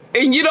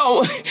 And you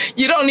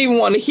don't even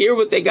want to hear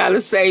what they got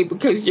to say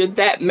because you're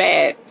that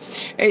mad.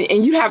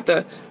 And you have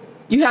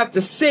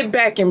to sit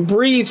back and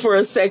breathe for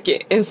a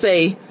second and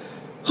say,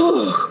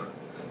 oh,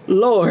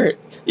 Lord,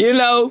 you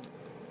know,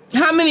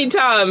 how many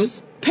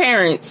times,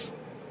 parents,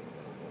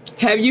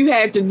 have you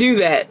had to do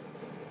that?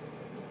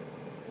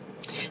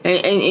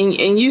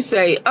 And you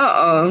say,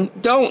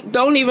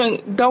 don't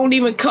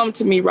even come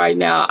to me right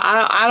now.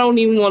 I don't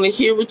even want to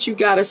hear what you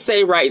got to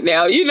say right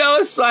now. You know,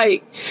 it's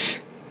like,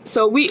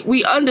 so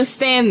we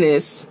understand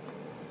this.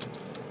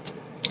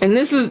 And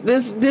this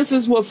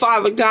is what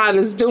Father God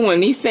is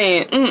doing. He's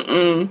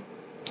saying,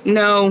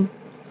 no,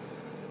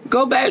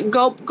 go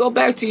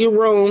back to your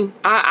room.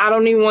 I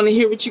don't even want to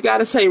hear what you got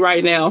to say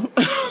right now.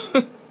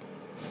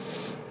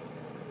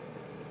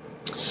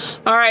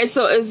 All right,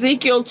 so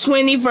Ezekiel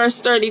 20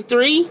 verse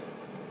 33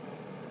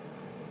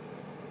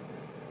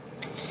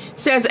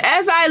 says,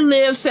 as I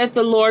live, saith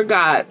the Lord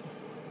God,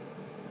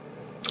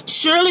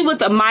 surely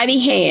with a mighty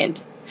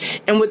hand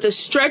and with a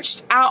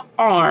stretched out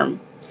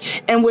arm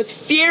and with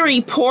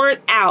fury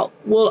poured out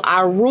will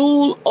I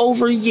rule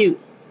over you.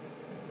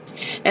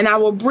 And I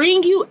will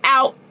bring you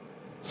out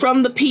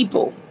from the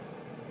people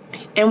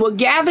and will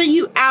gather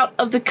you out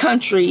of the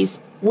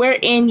countries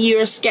wherein ye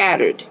are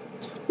scattered,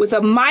 with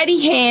a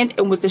mighty hand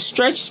and with a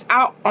stretched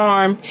out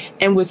arm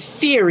and with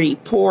fury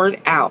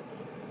poured out.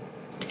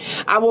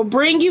 I will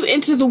bring you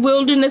into the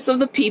wilderness of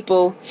the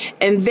people,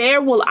 and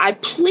there will I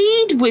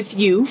plead with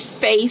you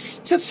face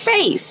to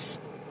face.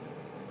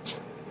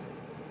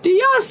 Do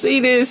y'all see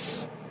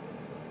this?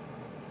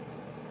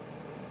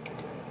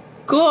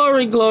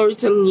 Glory, glory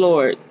to the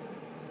Lord.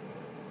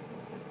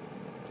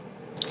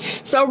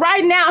 So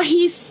right now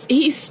he's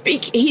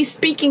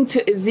speaking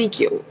to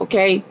Ezekiel,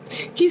 okay?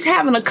 He's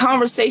having a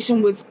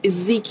conversation with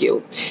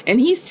Ezekiel, and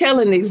he's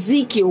telling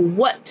Ezekiel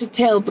what to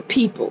tell the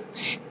people.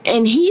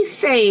 And he's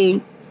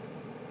saying,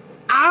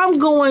 I'm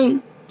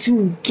going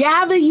to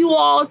gather you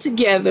all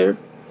together,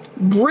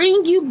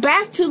 bring you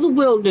back to the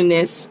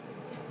wilderness,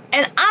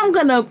 and I'm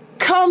going to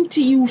come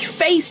to you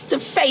face to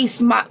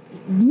face,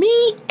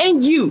 me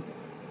and you,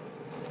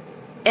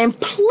 and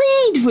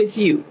plead with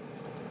you.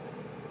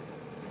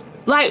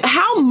 Like,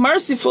 how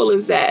merciful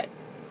is that?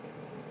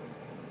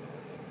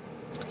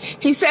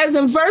 He says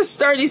in verse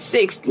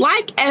 36,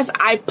 like as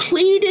I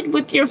pleaded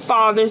with your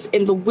fathers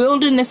in the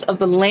wilderness of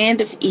the land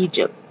of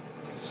Egypt,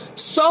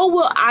 so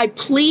will I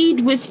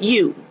plead with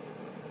you,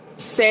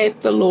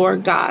 saith the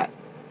Lord God.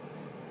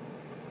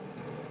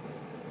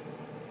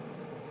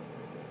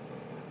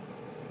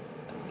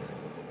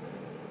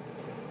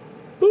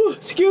 Ooh,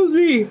 excuse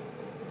me.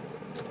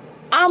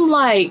 I'm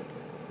like,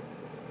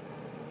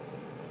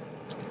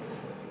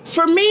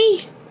 for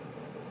me,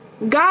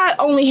 God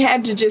only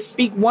had to just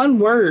speak one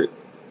word,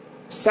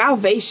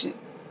 salvation.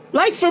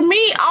 Like, for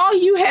me, all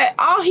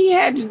he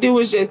had to do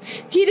was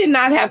he did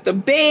not have to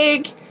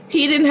beg.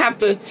 He didn't have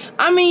to,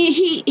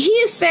 he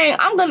is saying,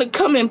 I'm going to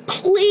come and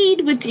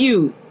plead with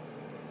you.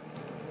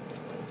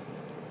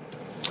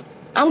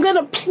 I'm going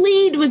to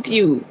plead with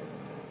you.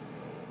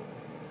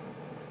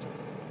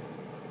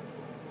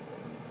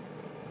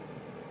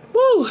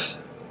 Woo.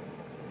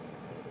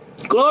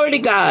 Glory to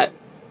God.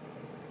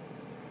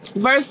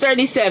 Verse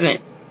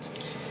 37,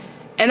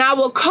 and I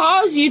will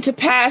cause you to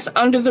pass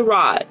under the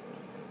rod,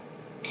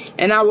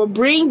 and I will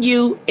bring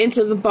you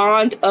into the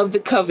bond of the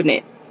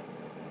covenant.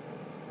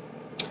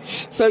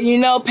 So, you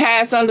know,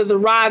 pass under the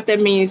rod,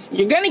 that means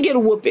you're going to get a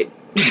whooping.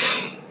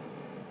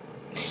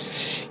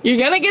 You're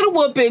going to get a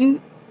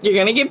whooping. You're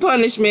going to get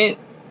punishment.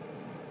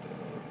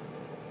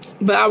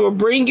 But I will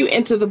bring you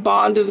into the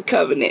bond of the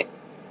covenant.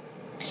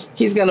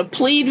 He's going to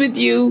plead with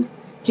you.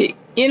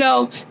 You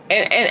know,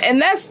 and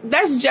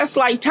that's just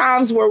like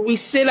times where we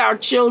sit our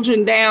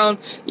children down,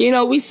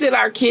 we sit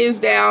our kids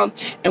down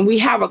and we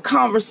have a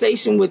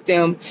conversation with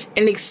them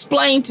and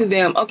explain to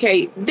them,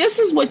 okay, this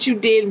is what you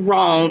did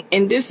wrong,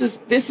 and this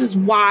is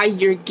why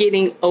you're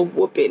getting a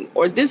whooping,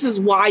 or this is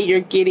why you're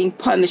getting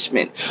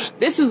punishment,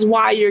 this is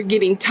why you're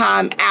getting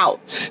time out,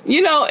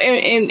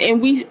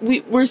 and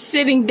we're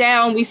sitting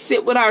down, we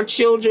sit with our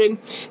children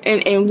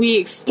and we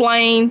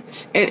explain,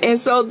 and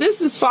so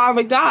this is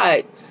Father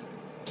God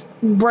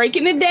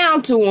breaking it down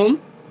to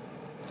them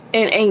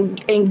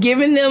and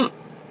giving them,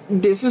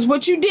 this is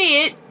what you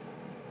did.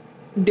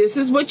 This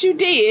is what you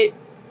did.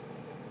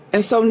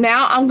 And so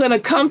now I'm going to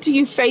come to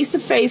you face to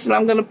face and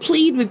I'm going to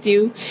plead with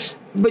you,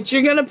 but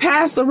you're going to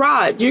pass the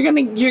rod. You're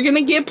going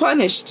to get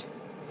punished.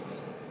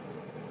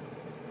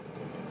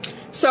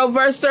 So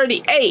verse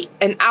 38,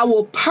 and I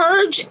will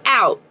purge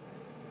out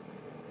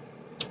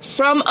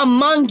from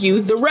among you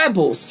the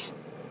rebels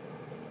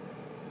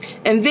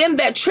and them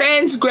that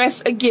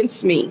transgress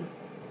against me.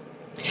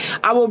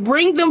 I will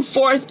bring them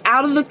forth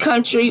out of the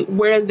country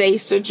where they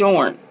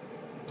sojourn,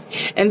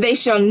 and they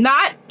shall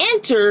not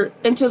enter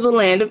into the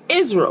land of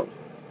Israel.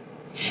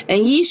 And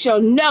ye shall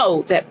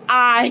know that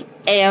I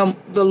am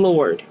the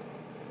Lord.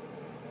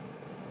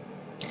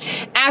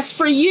 As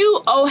for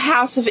you, O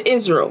house of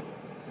Israel,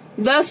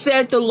 thus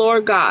said the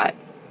Lord God,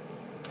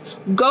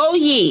 go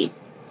ye,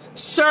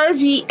 serve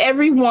ye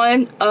every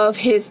one of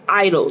his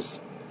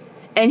idols,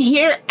 and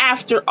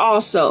hereafter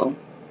also,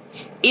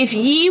 if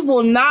ye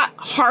will not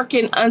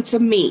hearken unto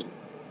me,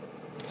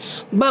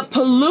 but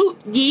pollute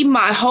ye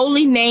my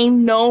holy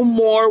name no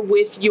more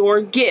with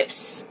your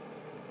gifts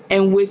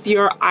and with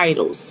your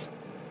idols.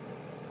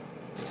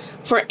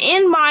 For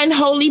in mine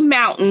holy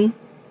mountain,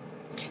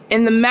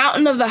 in the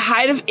mountain of the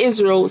height of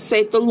Israel,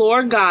 saith the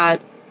Lord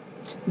God,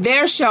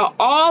 there shall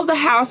all the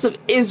house of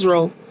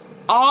Israel,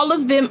 all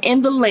of them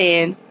in the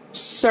land,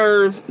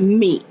 serve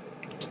me.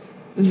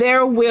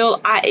 There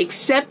will I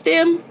accept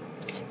them,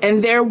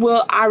 and there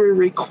will I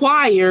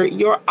require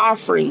your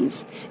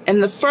offerings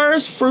and the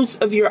first fruits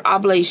of your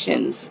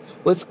oblations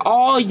with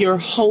all your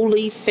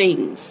holy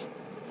things.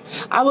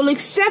 I will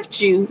accept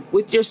you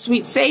with your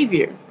sweet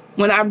Savior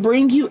when I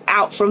bring you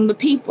out from the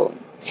people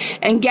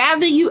and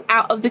gather you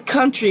out of the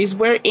countries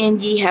wherein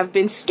ye have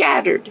been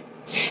scattered.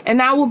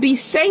 And I will be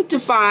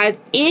sanctified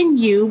in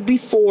you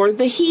before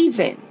the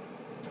heathen.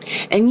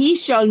 And ye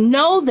shall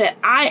know that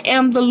I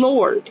am the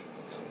Lord,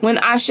 when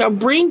I shall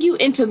bring you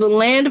into the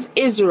land of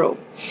Israel,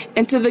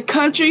 into the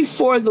country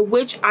for the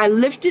which I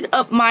lifted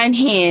up mine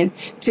hand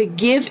to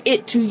give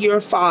it to your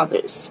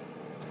fathers.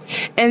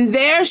 And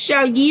there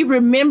shall ye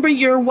remember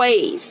your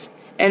ways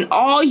and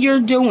all your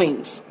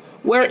doings,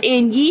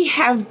 wherein ye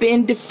have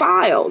been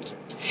defiled,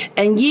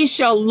 and ye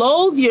shall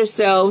loathe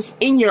yourselves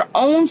in your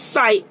own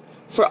sight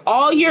for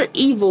all your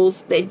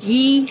evils that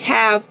ye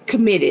have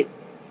committed.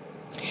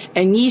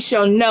 And ye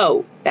shall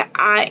know that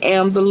I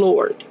am the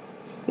Lord,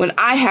 when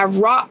I have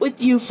wrought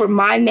with you for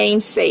my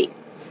name's sake,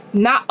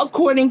 not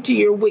according to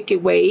your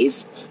wicked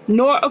ways,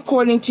 nor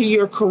according to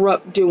your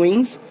corrupt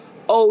doings,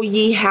 O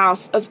ye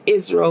house of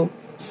Israel,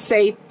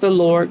 saith the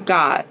Lord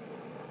God.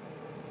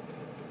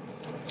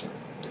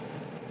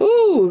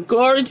 Ooh,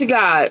 glory to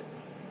God. It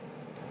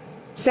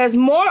says,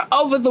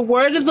 moreover, the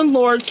word of the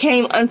Lord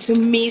came unto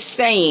me,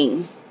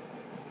 saying,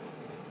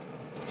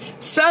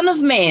 Son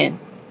of man,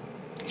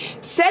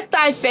 set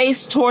thy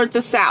face toward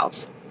the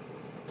south,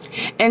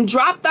 and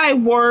drop thy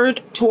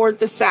word toward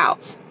the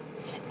south,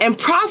 and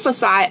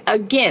prophesy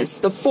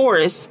against the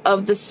forest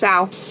of the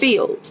south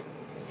field,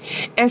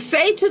 and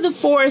say to the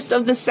forest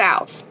of the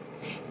south,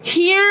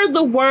 hear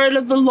the word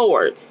of the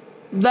Lord.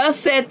 Thus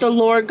saith the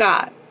Lord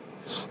God,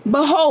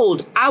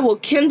 behold, I will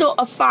kindle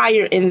a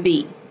fire in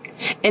thee,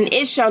 and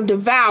it shall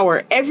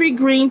devour every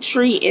green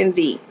tree in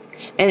thee,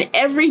 and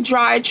every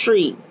dry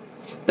tree.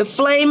 The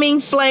flaming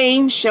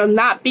flame shall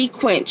not be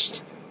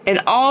quenched,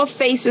 and all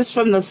faces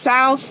from the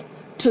south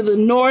to the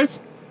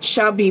north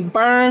shall be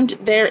burned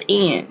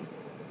therein.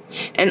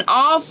 And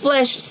all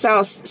flesh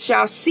shall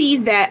see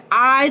that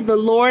I, the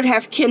Lord,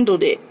 have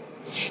kindled it.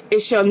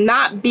 It shall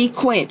not be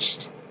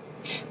quenched.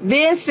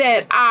 Then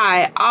said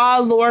I,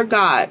 Ah, Lord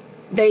God,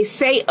 they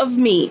say of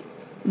me,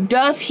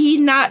 doth he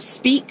not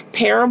speak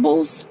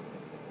parables?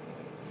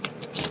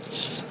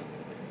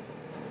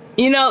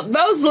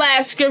 Those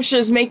last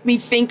scriptures make me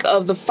think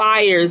of the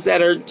fires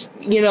that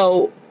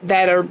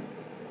are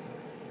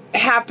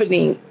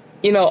happening,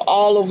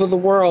 all over the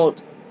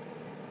world.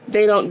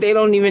 They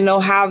don't even know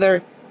how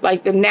they're,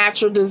 like, the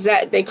natural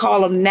disaster. They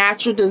call them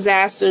natural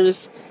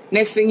disasters.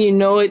 Next thing you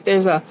know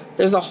there's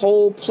a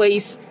whole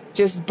place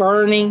just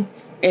burning,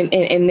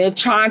 and they're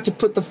trying to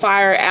put the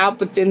fire out,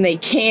 but then they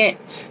can't.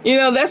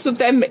 That's what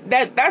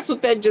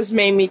that just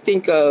made me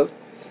think of.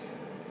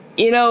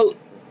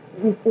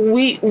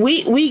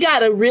 We got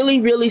to really,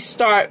 really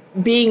start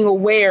being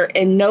aware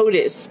and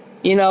notice,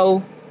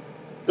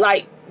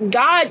 like,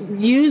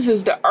 God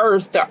uses the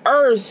earth. The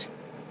earth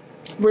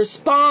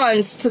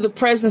responds to the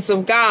presence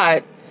of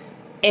God.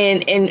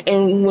 And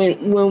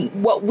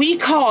when what we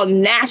call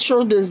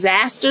natural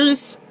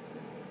disasters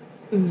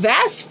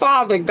That's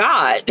Father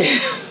God.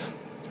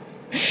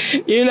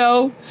 You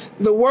know,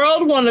 the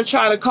world want to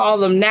try to call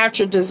them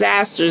natural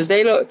disasters.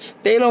 They don't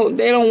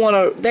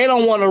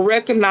want to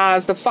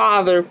recognize the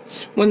Father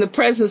when the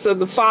presence of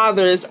the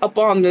Father is up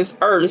on this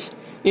earth,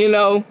 you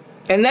know.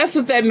 And that's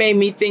what that made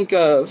me think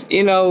of,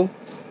 you know,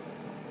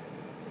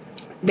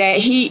 that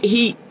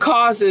he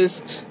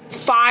causes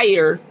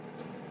fire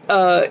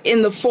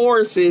in the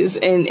forests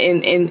and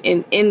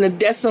in the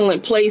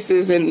desolate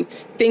places and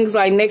things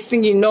like, next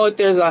thing you know it,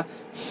 there's a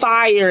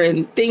fire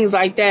and things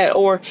like that,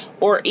 or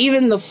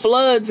even the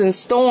floods and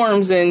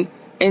storms and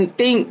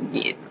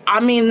things. I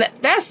mean,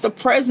 that's the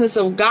presence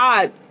of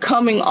God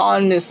coming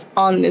on this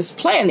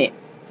planet.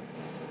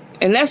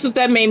 And that's what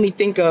that made me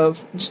think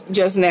of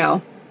just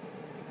now.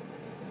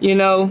 You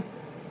know,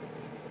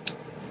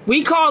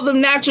 we call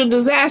them natural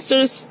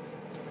disasters.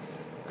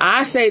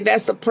 I say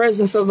that's the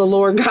presence of the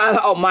Lord God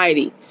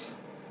Almighty.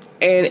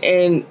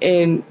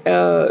 And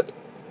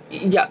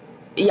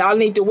y'all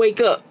need to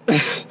wake up.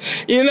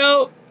 You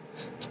know,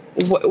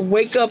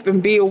 wake up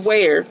and be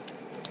aware.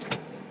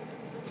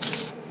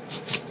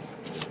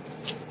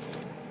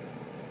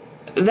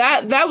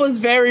 That was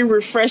very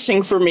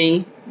refreshing for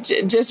me,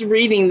 just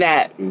reading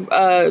that.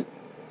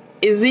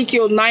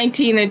 Ezekiel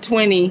 19 and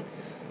 20.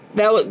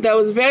 That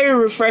was very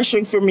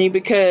refreshing for me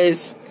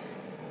because,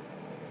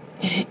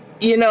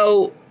 you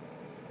know,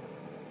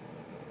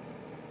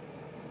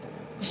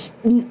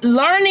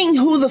 learning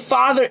who the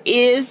Father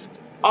is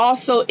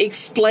also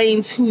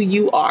explains who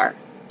you are.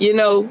 You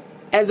know,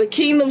 as a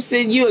kingdom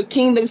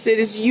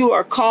citizen, you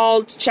are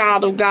called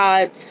child of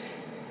God.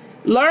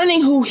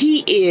 Learning who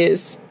He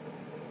is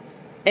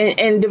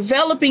and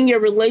developing your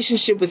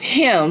relationship with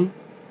Him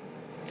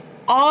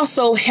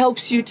also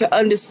helps you to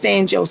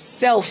understand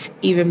yourself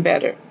even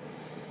better.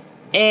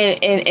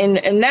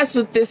 And that's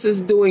what this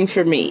is doing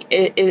for me.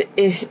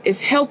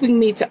 It's helping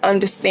me to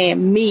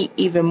understand me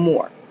even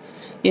more.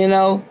 You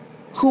know,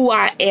 who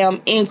I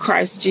am in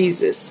Christ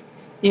Jesus,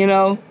 you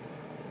know.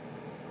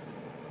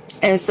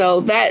 And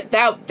so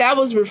that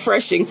was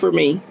refreshing for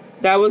me.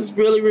 That was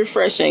really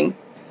refreshing.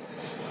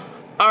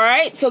 All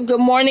right. So good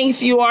morning.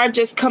 If you are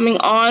just coming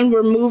on,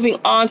 we're moving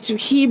on to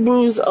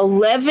Hebrews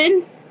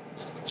 11.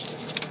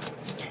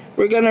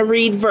 We're going to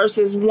read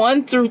verses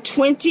 1 through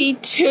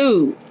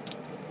 22.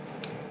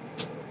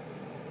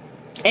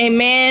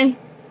 Amen.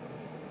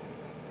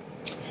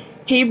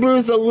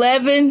 Hebrews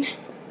 11,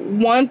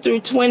 1 through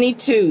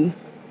 22.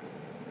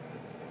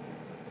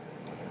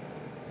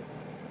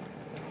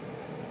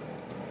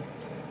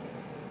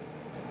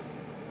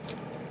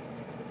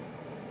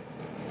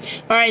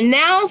 All right,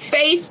 now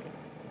faith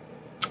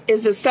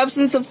is the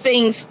substance of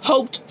things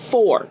hoped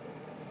for,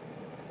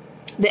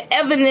 the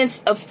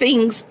evidence of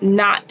things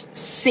not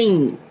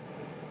seen.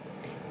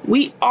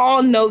 We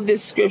all know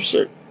this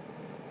scripture.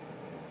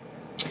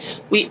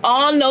 We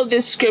all know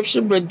this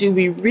scripture, but do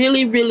we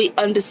really, really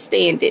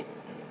understand it?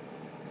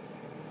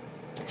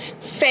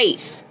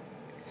 Faith.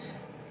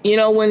 You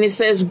know, when it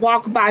says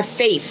walk by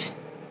faith,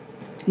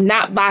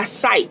 not by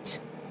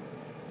sight.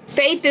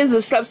 Faith is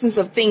the substance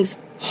of things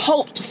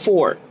hoped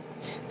for.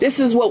 This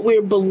is what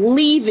we're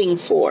believing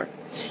for.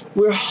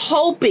 We're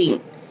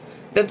hoping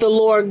that the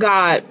Lord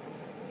God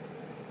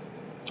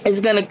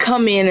is going to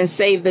come in and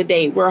save the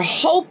day. We're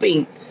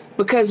hoping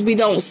because we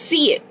don't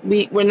see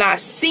it. We're not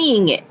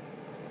seeing it.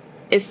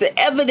 It's the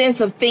evidence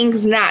of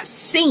things not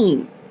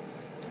seen.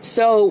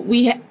 So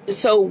when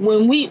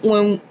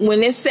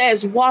it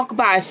says walk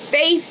by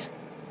faith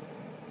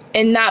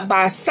and not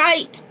by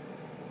sight,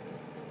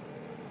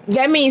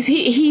 that means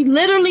he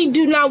literally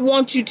do not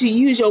want you to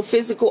use your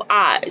physical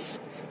eyes.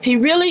 He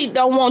really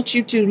don't want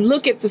you to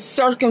look at the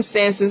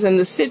circumstances and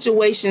the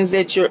situations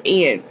that you're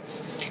in.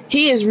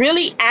 He is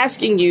really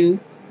asking you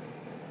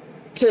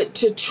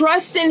to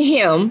trust in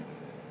Him,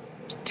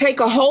 take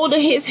a hold of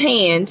His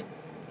hand,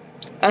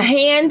 a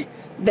hand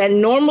that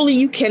normally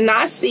you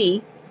cannot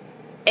see,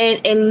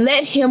 and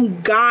let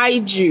Him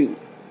guide you,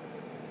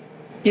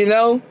 you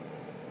know,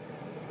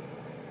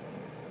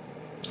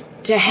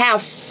 to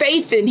have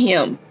faith in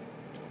Him.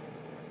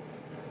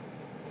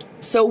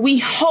 So we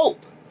hope,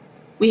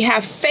 we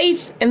have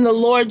faith in the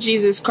Lord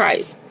Jesus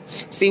Christ.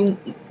 See,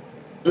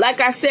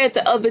 like I said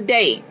the other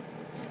day,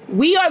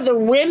 we are the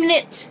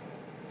remnant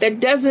that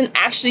doesn't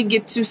actually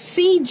get to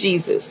see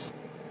Jesus.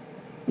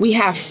 We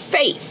have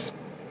faith.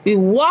 We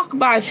walk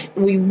by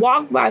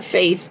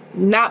faith,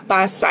 not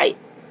by sight.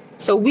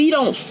 So we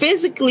don't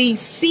physically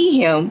see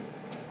Him.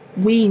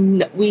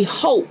 We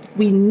hope,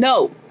 we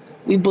know,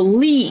 we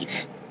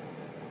believe.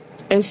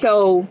 And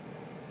so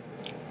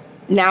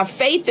now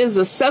faith is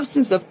the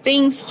substance of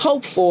things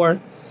hoped for,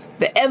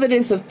 the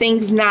evidence of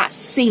things not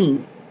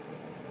seen.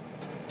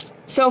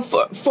 So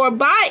for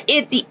by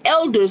it the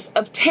elders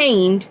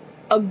obtained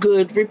a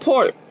good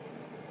report.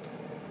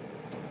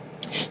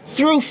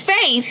 Through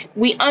faith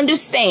we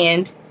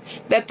understand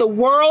that the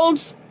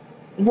worlds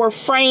were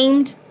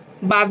framed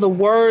by the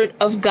word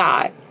of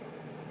God.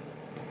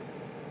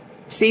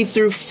 See,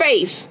 through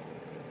faith,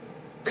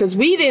 because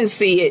we didn't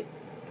see it,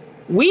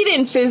 we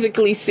didn't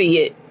physically see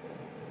it,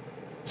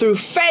 through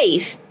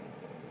faith,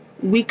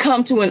 we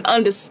come to an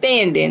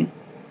understanding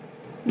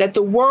that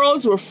the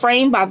worlds were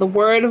framed by the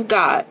word of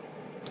God,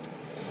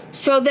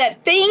 so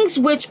that things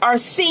which are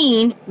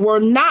seen were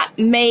not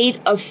made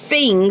of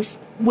things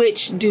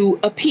which do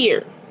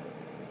appear.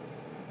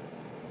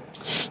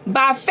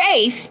 By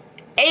faith,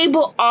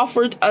 Abel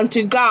offered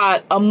unto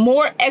God a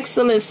more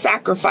excellent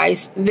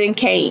sacrifice than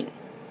Cain,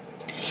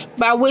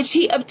 by which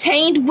he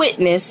obtained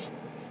witness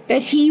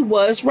that he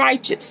was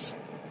righteous,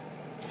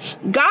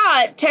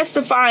 God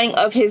testifying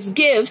of his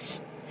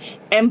gifts,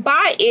 and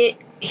by it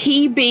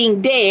he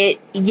being dead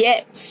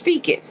yet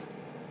speaketh.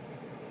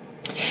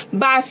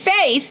 By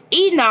faith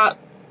Enoch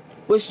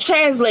was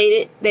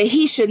translated that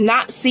he should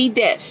not see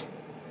death,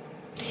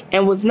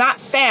 and was not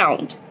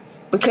found,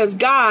 because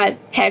God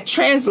had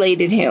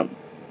translated him.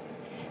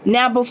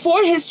 Now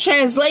before his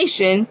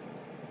translation,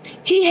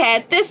 he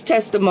had this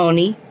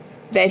testimony,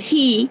 that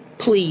he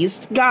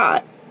pleased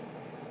God.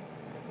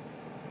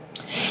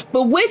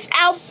 But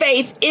without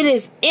faith it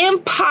is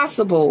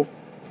impossible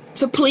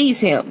to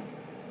please him.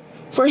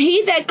 For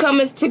he that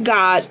cometh to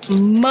God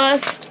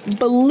must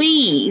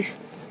believe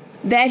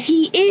that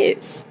he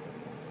is,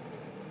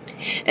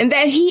 and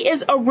that he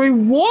is a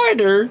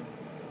rewarder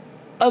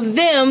of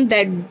them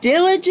that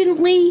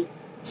diligently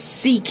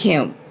seek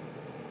him.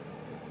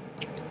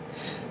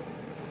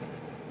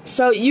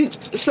 So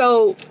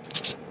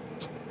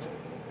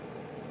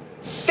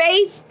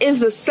faith is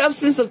the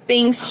substance of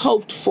things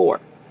hoped for,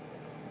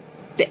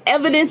 the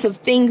evidence of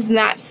things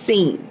not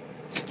seen.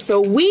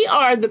 So we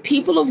are the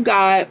people of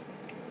God,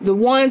 the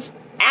ones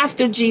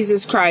after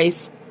Jesus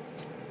Christ.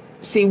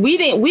 See, we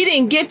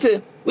didn't get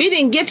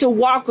to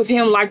walk with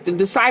him like the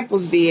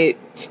disciples did.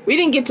 We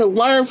didn't get to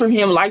learn from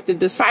him like the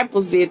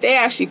disciples did. They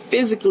actually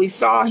physically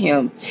saw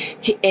him,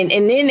 and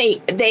then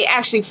they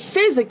actually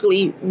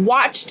physically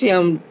watched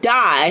him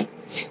die,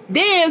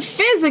 then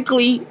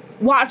physically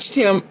watched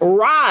him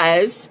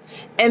rise,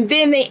 and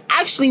then they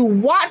actually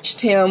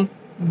watched him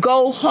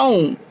go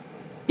home.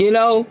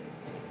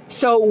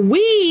 So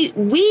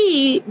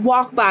we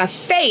walk by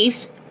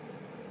faith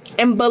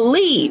and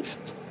believe.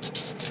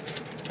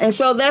 And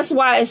so that's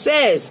why it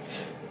says,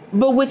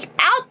 but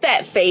without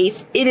that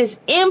faith, it is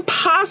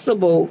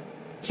impossible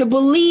to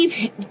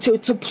believe,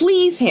 to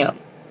please him.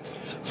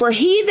 For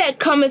he that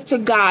cometh to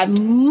God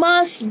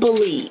must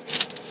believe.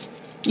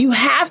 You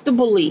have to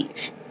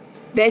believe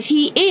that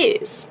he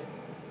is,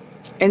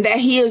 and that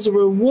he is a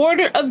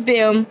rewarder of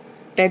them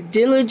that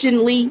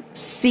diligently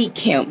seek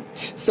him.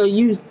 So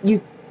you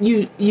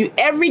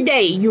every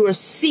day you are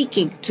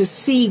seeking to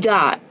see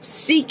God,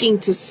 seeking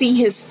to see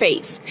his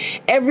face.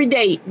 Every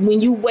day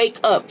when you wake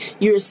up,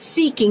 you're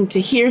seeking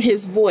to hear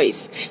his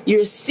voice.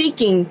 You're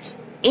seeking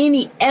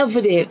any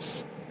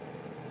evidence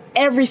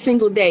every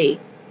single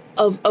day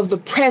of the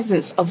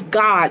presence of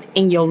God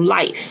in your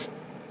life.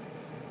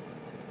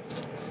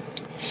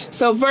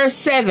 So verse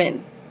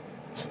 7,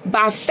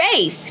 by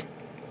faith,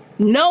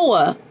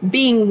 Noah,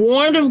 being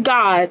warned of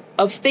God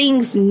of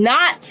things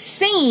not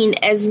seen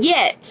as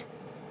yet,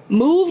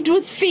 moved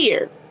with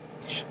fear,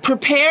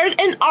 prepared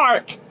an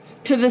ark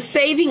to the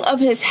saving of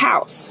his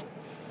house,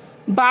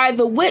 by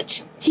the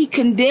which he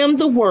condemned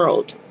the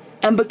world,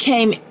 and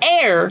became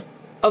heir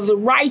of the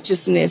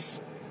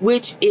righteousness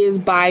which is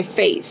by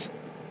faith.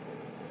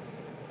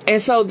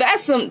 And so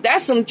that's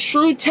some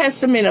true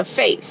testament of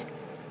faith.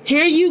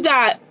 Here you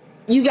got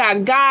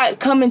God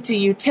coming to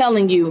you,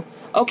 telling you,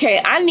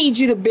 okay, I need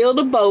you to build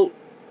a boat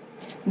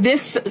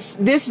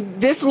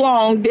this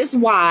long, this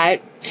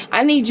wide.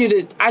 I need you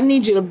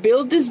to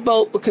build this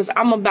boat because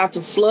I'm about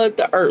to flood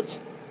the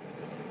earth.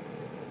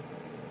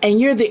 And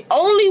you're the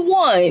only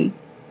one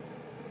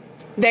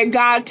that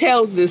God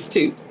tells this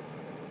to.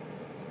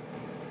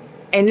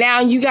 And now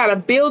you got to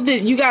build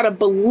it. You got to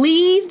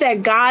believe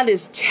that God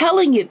is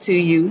telling it to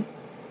you.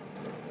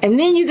 And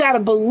then you got to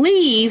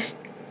believe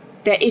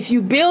that if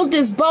you build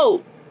this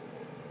boat,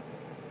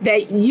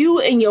 that you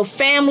and your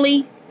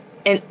family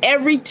and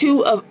every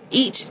two of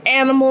each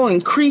animal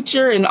and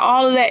creature and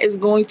all of that is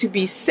going to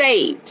be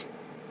saved.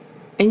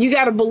 And you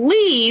got to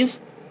believe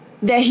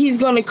that he's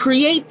going to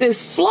create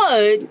this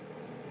flood.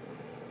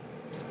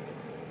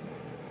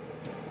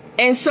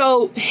 And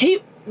so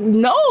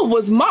Noah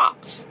was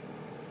mocked.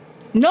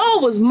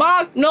 Noah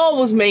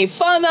was made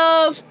fun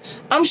of.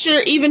 I'm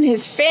sure even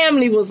his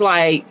family was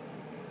like,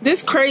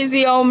 this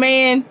crazy old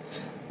man.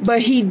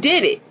 But he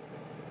did it.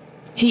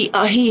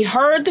 He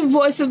heard the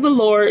voice of the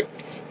Lord.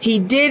 He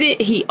did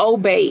it. He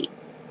obeyed.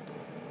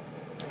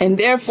 And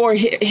therefore,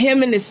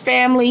 him and his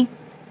family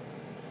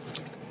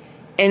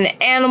and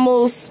the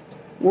animals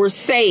were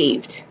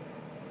saved.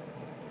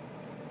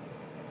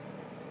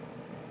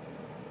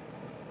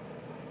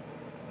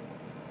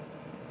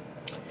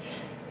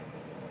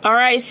 All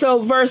right, so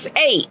verse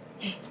 8.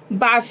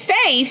 By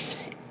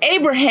faith,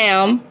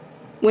 Abraham,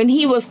 when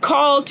he was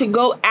called to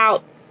go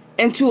out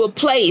into a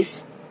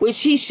place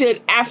which he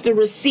should after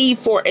receive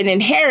for an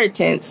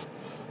inheritance,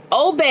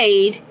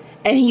 obeyed,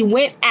 and he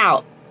went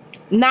out,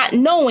 not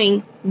knowing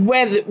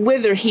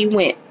whither he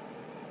went.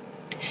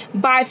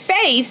 By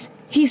faith,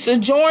 He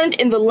sojourned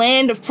in the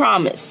land of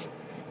promise,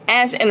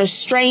 as in a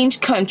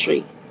strange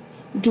country,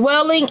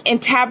 dwelling in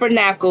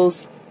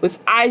tabernacles with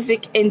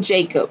Isaac and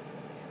Jacob,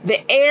 the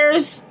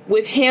heirs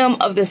with him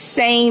of the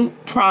same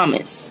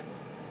promise.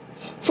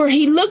 For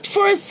he looked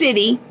for a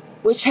city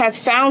which hath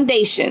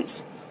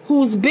foundations,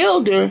 whose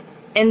builder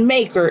and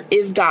maker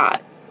is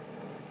God.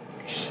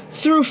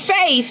 Through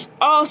faith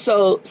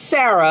also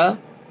Sarah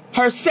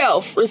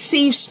herself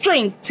received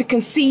strength to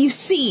conceive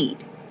seed,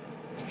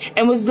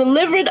 and was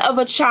delivered of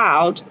a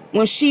child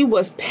when she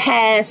was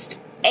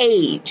past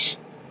age,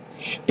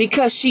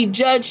 because she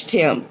judged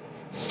him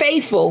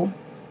faithful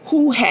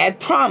who had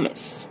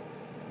promised.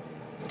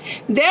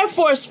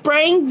 Therefore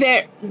sprang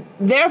there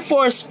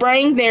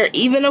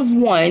even of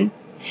one,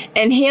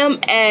 and him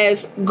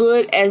as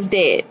good as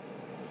dead,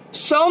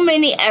 so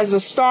many as the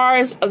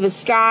stars of the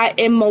sky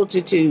in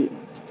multitude,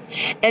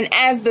 and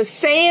as the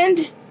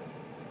sand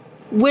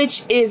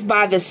which is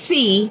by the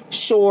sea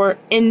shore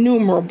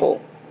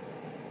innumerable.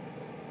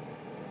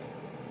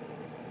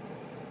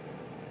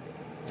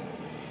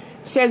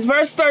 Says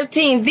verse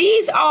 13,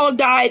 these all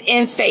died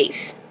in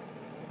faith,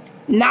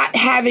 not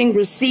having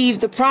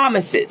received the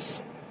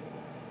promises,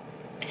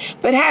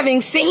 but having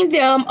seen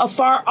them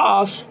afar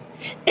off,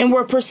 and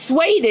were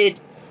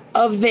persuaded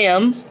of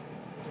them,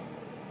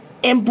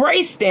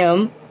 embraced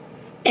them,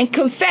 and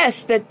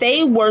confessed that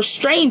they were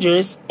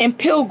strangers and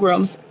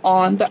pilgrims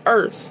on the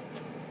earth.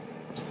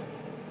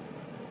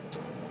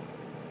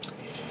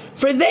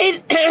 For they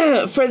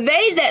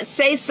that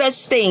say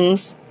such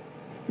things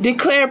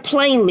declare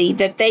plainly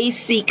that they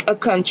seek a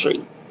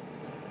country.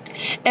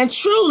 And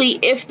truly,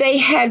 if they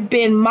had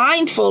been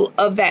mindful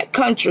of that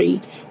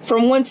country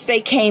from whence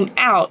they came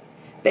out,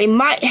 they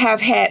might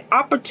have had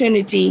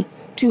opportunity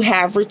to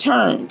have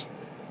returned.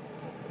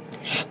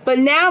 But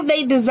now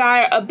they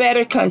desire a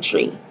better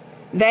country,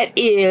 that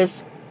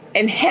is,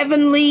 an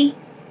heavenly.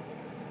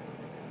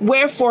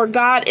 Wherefore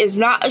God is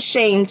not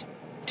ashamed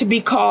to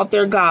be called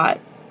their God,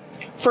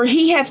 for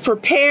he hath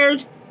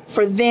prepared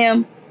for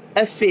them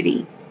a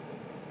city.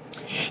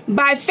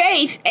 By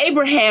faith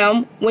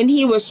Abraham, when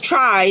he was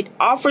tried,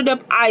 offered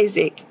up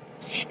Isaac,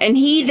 and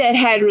he that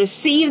had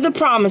received the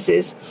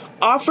promises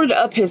offered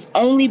up his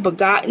only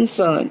begotten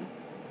son,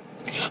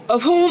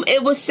 of whom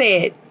it was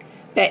said,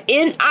 that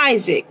in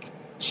Isaac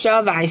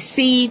shall thy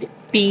seed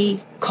be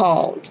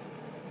called.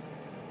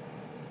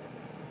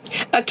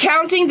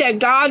 Accounting that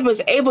God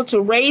was able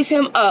to raise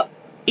him up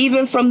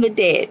even from the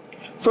dead,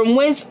 from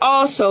whence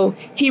also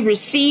he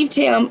received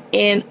him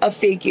in a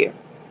figure.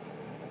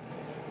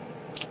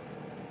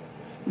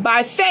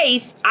 By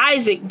faith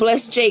Isaac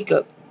blessed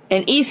Jacob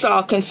and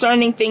Esau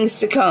concerning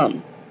things to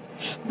come.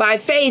 By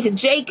faith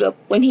Jacob,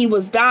 when he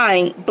was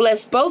dying,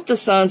 blessed both the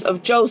sons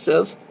of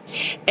Joseph,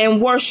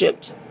 and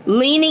worshipped,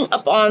 leaning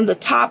upon the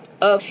top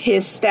of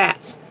his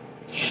staff.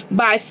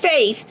 By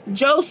faith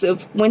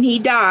Joseph, when he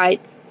died,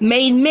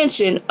 made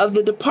mention of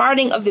the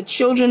departing of the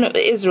children of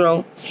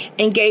Israel,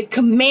 and gave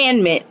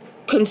commandment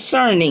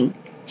concerning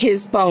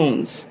his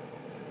bones.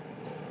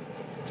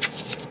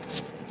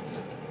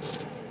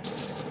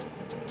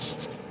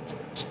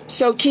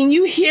 So can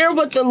you hear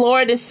what the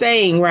Lord is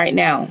saying right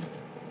now?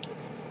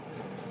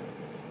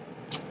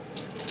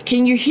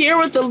 Can you hear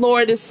what the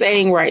Lord is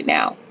saying right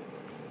now?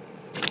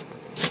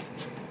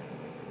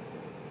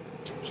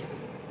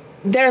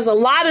 There's a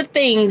lot of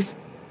things,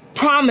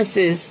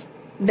 promises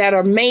that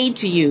are made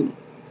to you,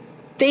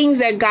 things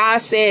that God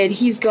said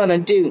he's going to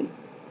do.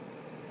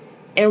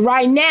 And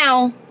right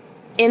now,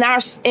 in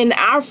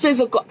our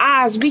physical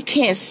eyes, we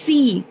can't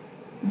see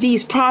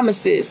these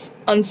promises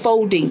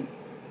unfolding.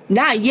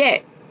 Not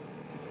yet.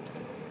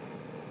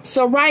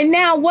 So right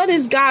now, what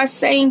is God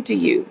saying to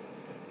you?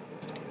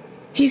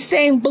 He's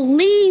saying,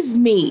 believe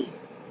me.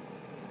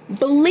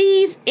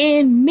 Believe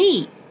in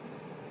me.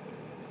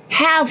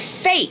 Have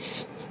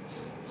faith.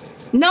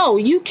 No,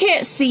 you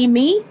can't see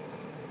me.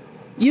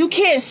 You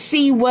can't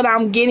see what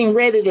I'm getting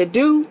ready to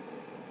do.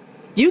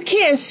 You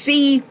can't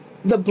see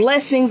the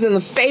blessings and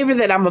the favor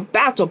that I'm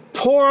about to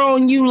pour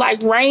on you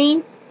like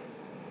rain.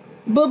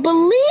 But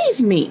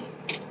believe me.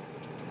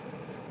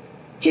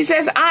 He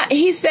says,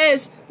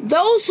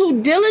 those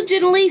who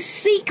diligently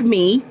seek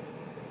me,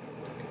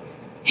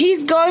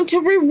 he's going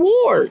to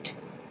reward.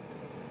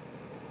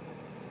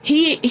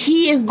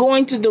 He is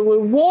going to, the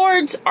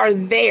rewards are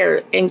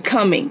there and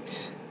coming.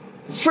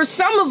 For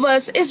some of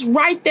us, it's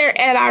right there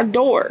at our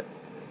door,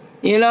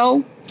 you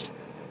know?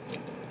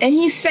 And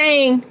he's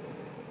saying,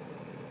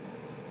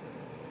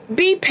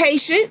 be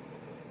patient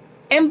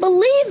and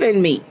believe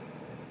in me.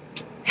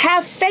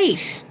 Have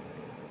faith.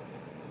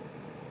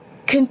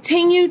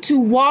 Continue to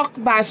walk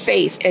by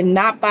faith and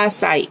not by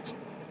sight.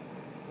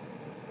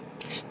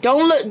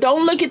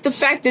 Don't look at the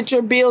fact that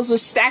your bills are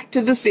stacked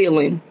to the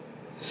ceiling.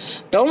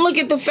 Don't look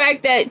at the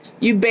fact that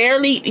you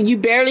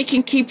barely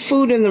can keep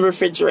food in the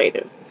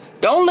refrigerator.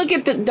 Don't look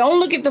at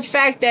the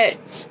fact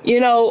that, you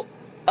know,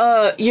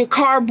 your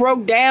car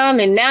broke down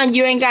and now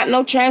you ain't got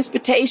no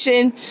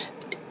transportation.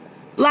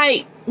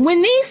 Like, when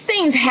these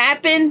things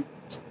happen,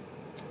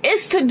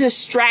 it's to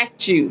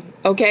distract you,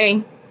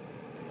 okay?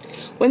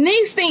 When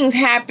these things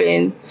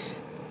happen,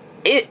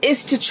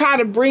 it's to try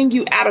to bring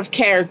you out of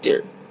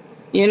character,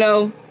 you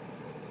know.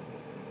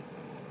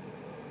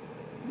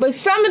 But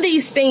some of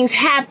these things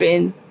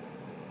happen.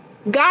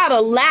 God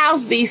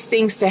allows these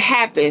things to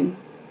happen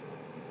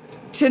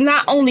to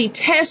not only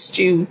test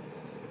you,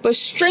 but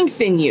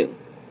strengthen you,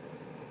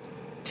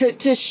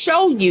 to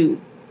show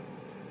you,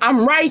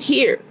 I'm right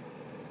here.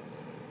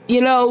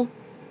 You know,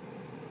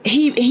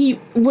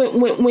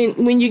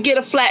 when you get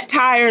a flat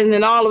tire and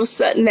then all of a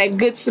sudden that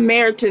good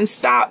Samaritan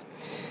stop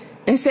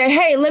and say,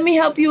 hey, let me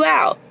help you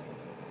out.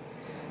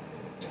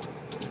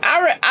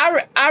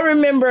 I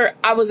remember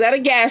I was at a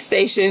gas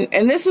station,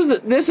 and this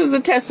is a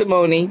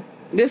testimony.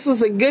 This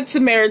was a good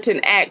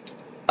Samaritan act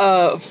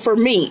for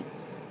me.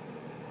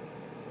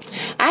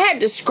 I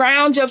had to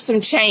scrounge up some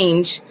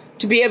change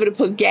to be able to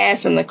put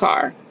gas in the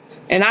car.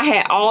 And I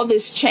had all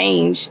this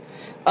change.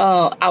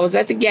 I was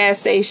at the gas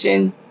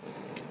station,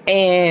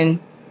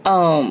 and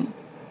I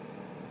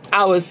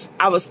was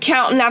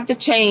counting out the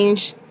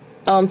change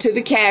to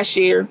the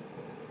cashier.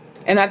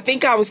 And I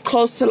think I was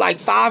close to like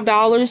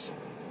 $5,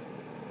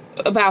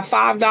 about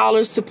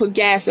 $5 to put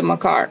gas in my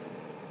car.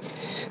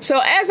 So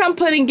as I'm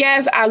putting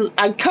gas,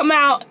 I come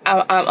out,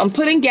 I'm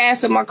putting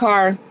gas in my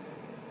car.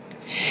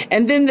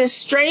 And then this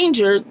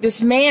stranger,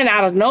 this man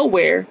out of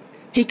nowhere,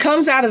 he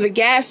comes out of the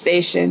gas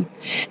station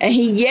and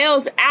he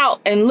yells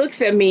out and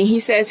looks at me. He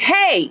says,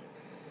 hey,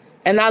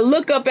 and I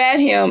look up at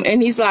him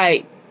and he's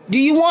like,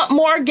 do you want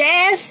more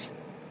gas?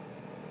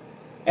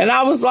 And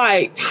I was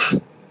like,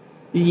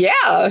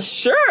 yeah,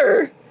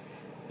 sure.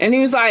 And he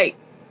was like,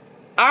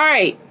 all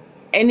right.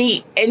 And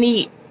he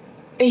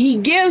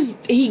gives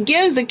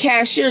the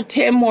cashier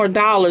 $10 more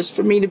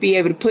for me to be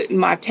able to put in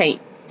my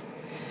tank.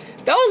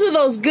 Those are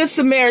those good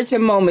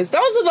Samaritan moments.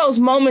 Those are those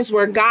moments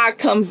where God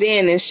comes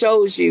in and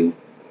shows you,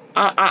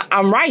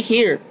 I'm right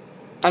here.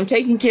 I'm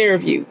taking care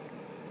of you.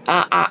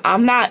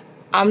 I'm not,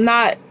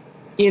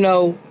 you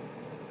know,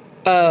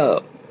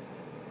 I'm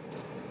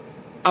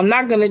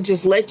not going to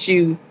just let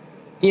you,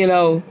 you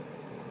know,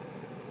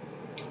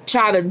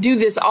 try to do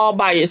this all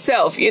by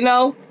yourself, you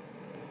know.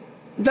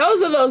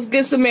 Those are those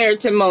good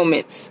Samaritan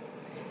moments.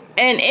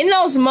 And in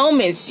those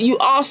moments, you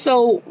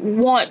also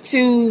want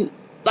to,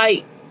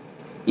 like,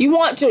 you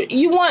want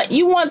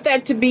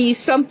that to be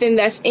something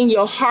that's in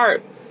your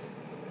heart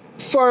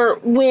for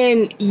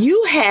when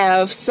you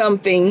have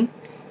something,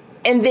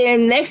 and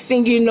then next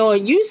thing you know,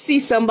 you see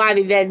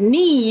somebody that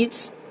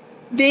needs,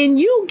 then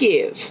you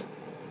give,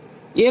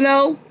 you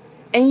know,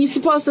 and you're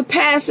supposed to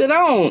pass it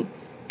on.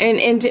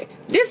 And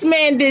this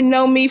man didn't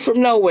know me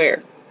from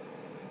nowhere.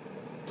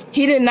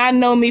 He did not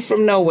know me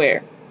from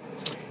nowhere.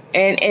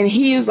 And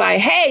he was like,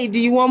 hey, do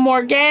you want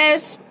more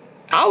gas?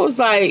 I was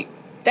like,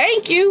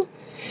 thank you.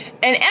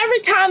 And every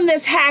time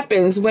this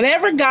happens,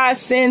 whenever God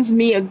sends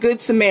me a good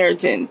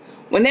Samaritan,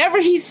 whenever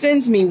he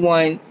sends me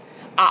one,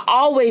 I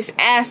always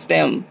ask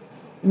them,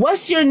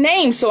 what's your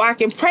name so I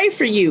can pray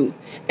for you?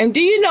 And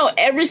do you know,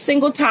 every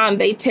single time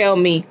they tell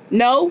me,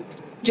 no,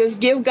 just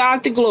give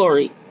God the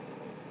glory.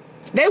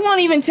 They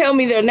won't even tell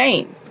me their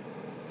name.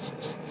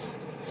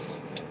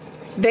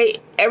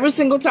 Every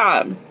single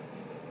time.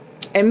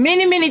 And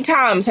many, many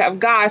times have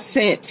God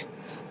sent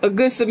a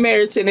good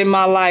Samaritan in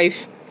my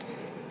life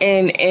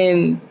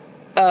and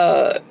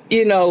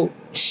you know,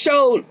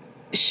 showed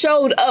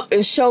up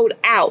and showed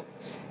out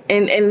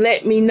and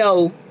let me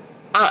know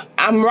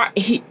I'm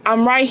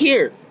right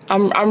here.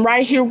 I'm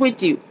right here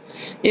with you,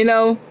 you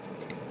know.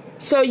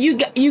 So you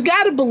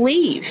got to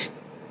believe.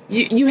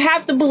 You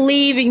have to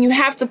believe, and you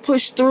have to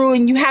push through,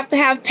 and you have to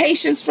have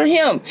patience for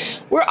him.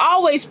 We're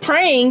always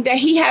praying that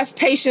he has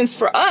patience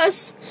for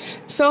us.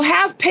 So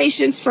have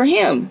patience for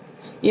him,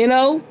 you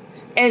know,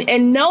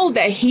 and know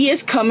that he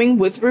is coming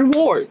with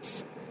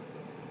rewards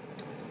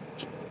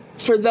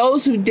for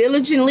those who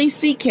diligently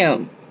seek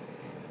him.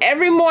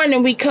 Every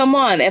morning we come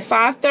on at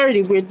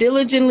 5:30. We're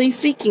diligently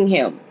seeking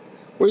him.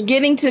 We're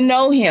getting to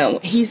know him.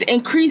 He's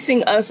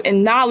increasing us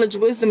in knowledge,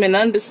 wisdom, and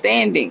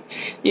understanding.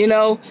 You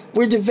know,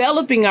 we're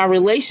developing our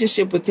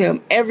relationship with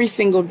him every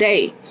single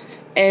day.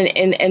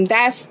 And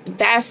that's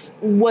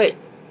what,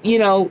 you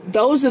know,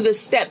 those are the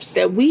steps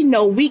that we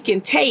know we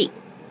can take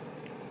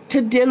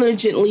to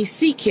diligently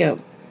seek him.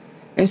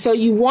 And so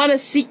you want to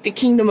seek the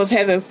kingdom of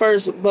heaven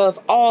first above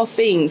all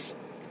things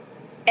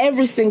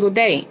every single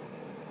day.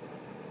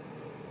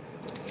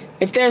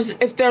 If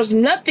there's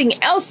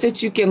nothing else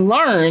that you can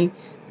learn,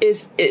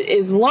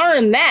 is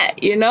learn that,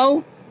 you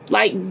know,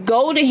 like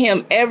go to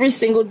him every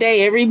single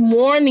day, every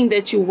morning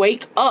that you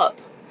wake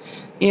up,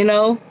 you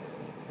know,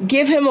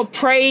 give him a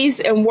praise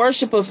and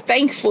worship of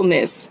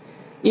thankfulness,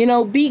 you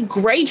know, be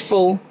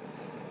grateful,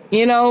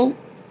 you know,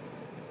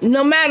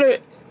 no matter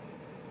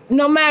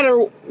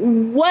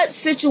what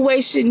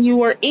situation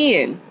you are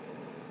in.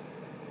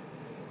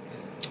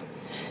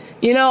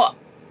 You know,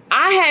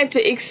 I had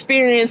to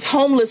experience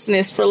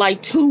homelessness for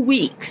like 2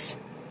 weeks.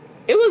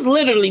 It was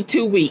literally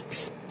 2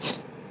 weeks.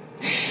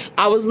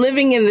 I was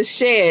living in the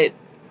shed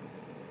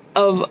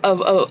of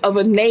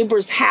a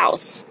neighbor's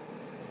house.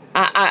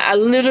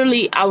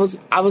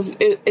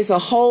 It's a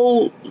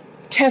whole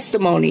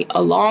testimony,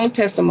 a long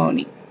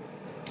testimony.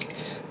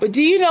 But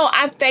do you know,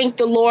 I thank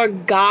the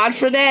Lord God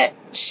for that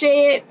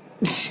shed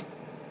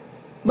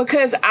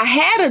because I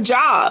had a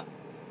job.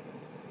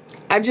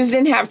 I just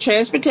didn't have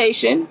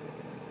transportation.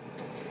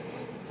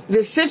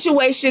 The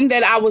situation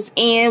that I was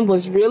in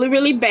was really,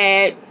 really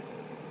bad.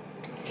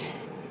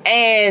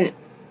 And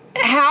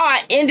how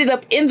I ended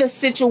up in the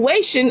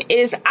situation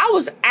is I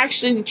was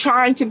actually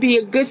trying to be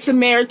a good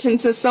Samaritan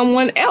to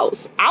someone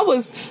else. I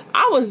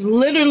was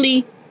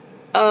literally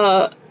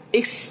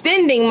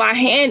extending my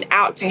hand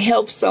out to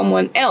help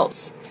someone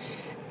else.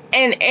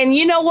 And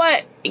you know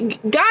what?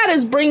 God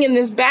is bringing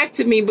this back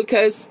to me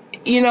because,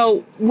 you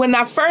know, when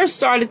I first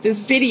started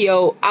this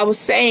video, I was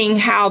saying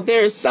how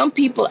there are some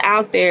people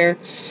out there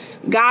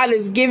God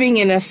is giving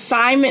an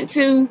assignment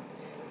to,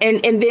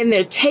 and then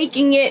they're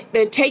taking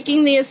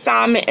the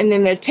assignment, and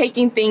then they're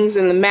taking things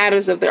in the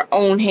matters of their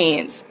own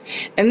hands.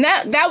 And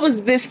that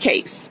was this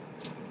case.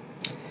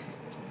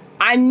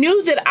 I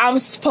knew that I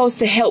was supposed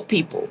to help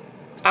people.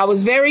 I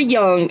was very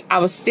young. I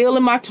was still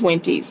in my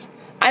 20s.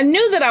 I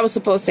knew that I was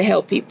supposed to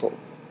help people.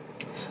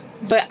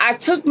 But I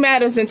took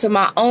matters into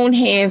my own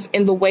hands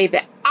in the way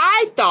that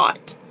I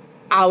thought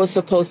I was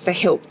supposed to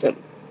help them.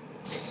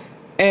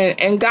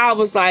 And God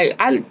was like,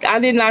 I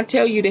did not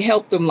tell you to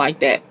help them like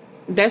that.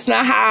 That's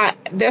not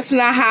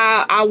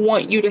how I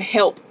want you to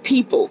help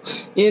people.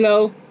 You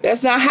know,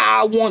 that's not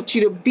how I want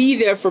you to be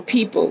there for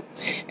people.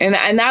 And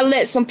I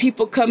let some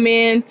people come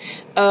in,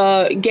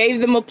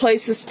 gave them a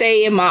place to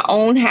stay in my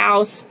own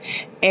house,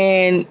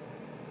 and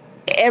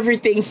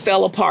everything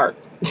fell apart.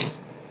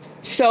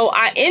 So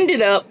I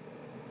ended up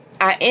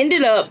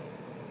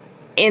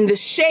in the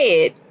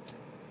shed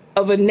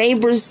of a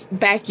neighbor's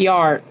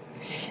backyard.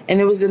 And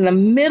it was in the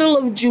middle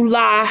of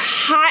July,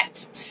 hot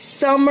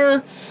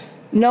summer,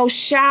 no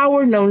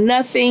shower, no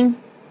nothing,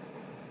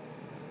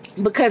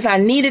 because I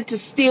needed to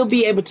still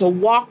be able to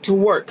walk to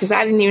work because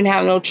I didn't even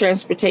have no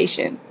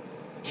transportation.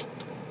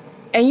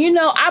 And you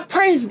know, I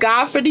praise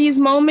God for these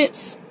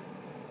moments,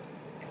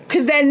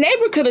 because that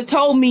neighbor could have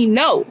told me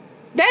no.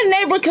 That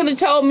neighbor could have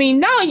told me,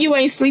 no, you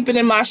ain't sleeping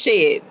in my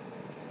shed.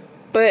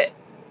 But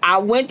I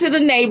went to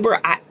the neighbor.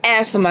 I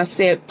asked him, I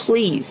said,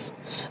 please.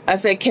 I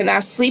said, can I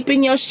sleep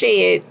in your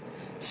shed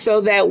so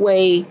that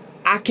way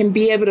I can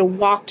be able to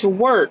walk to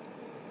work?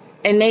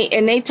 And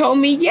they told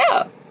me,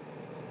 yeah.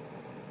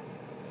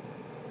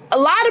 A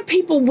lot of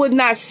people would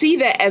not see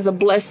that as a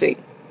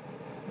blessing,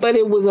 but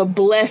it was a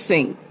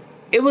blessing.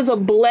 It was a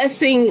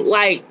blessing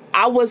like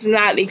I was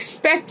not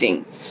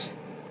expecting.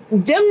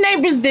 Them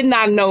neighbors did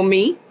not know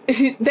me.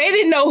 They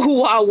didn't know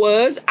who I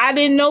was. I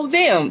didn't know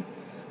them.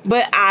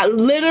 But I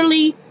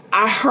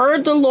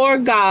heard the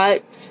Lord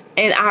God,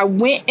 and I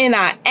went and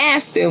I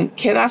asked him,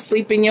 can I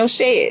sleep in your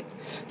shed?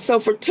 So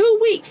for 2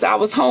 weeks, I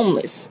was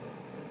homeless.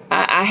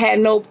 I had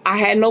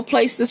no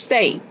place to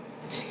stay.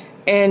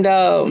 And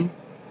I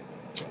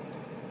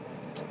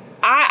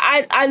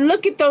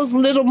look at those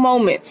little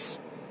moments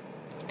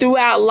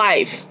throughout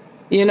life,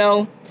 you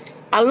know.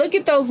 I look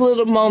at those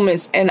little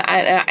moments and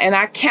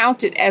I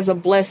count it as a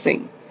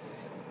blessing.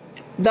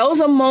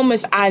 Those are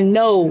moments I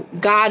know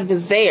God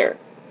was there.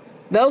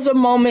 Those are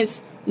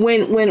moments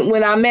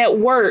when I'm at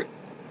work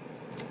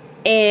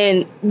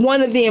and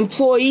one of the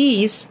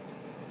employees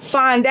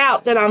find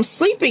out that I'm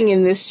sleeping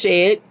in this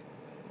shed.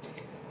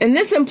 And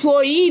this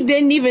employee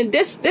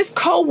this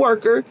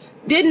coworker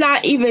did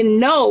not even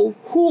know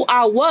who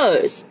I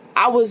was.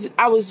 I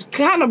was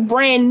kind of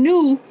brand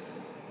new.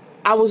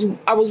 I was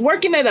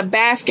working at a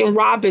Baskin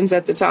Robbins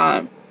at the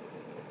time.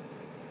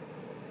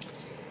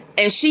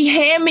 And she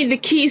handed me the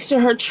keys to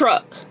her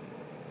truck.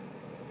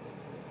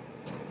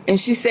 And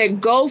she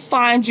said, go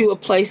find you a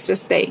place to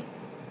stay.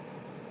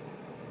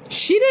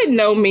 She didn't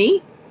know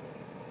me.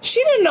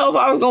 She didn't know if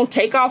I was going to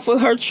take off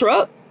with her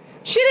truck.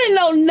 She didn't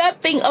know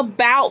nothing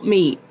about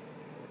me.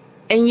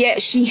 And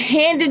yet she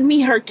handed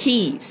me her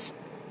keys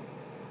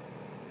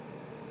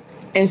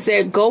and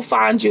said, go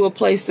find you a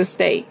place to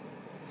stay.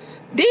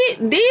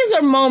 These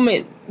are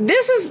moments.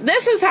 This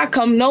is how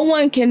come no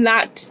one can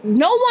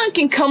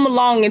come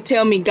along and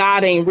tell me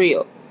God ain't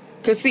real.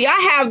 Because see, I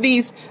have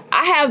these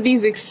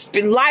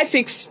life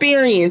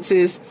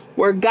experiences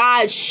where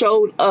God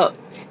showed up.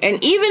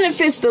 And even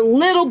if it's the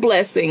little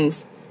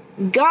blessings,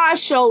 God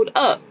showed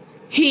up.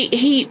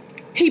 He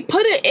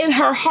put it in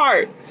her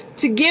heart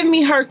to give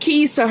me her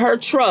keys to her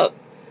truck.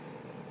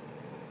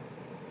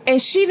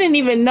 And she didn't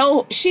even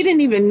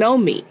know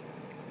me.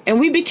 And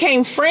we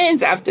became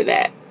friends after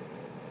that.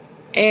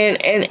 And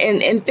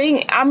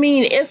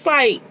it's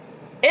like,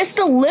 it's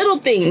the little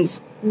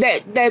things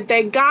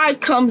that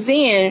God comes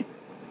in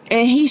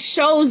and he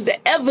shows the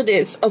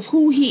evidence of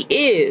who he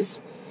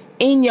is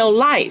in your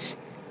life.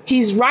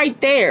 He's right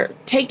there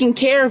taking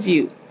care of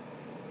you.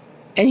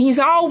 And he's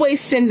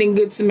always sending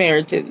good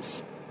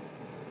Samaritans.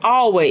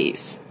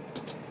 Always.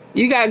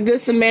 You got good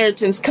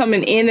Samaritans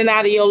coming in and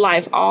out of your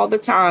life all the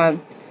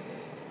time.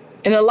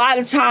 And a lot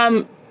of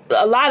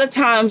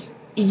times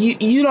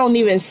you don't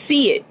even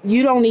see it.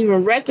 You don't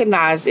even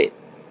recognize it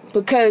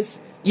because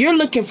you're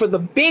looking for the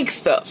big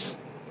stuff.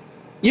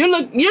 You're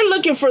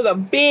looking for the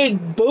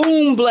big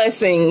boom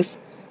blessings.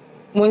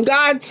 When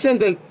God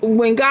sent a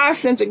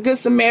good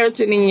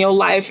Samaritan in your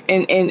life,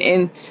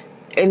 and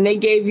they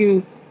gave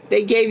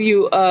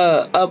you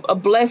a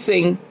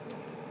blessing,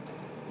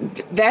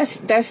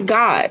 that's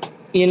God,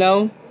 you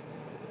know.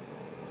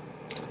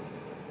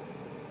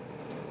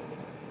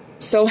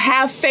 So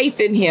have faith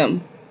in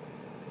him.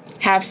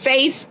 Have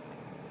faith,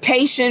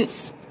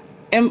 patience,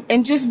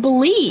 and just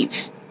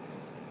believe.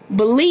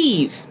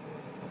 Believe.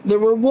 The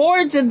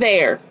rewards are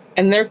there,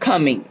 and they're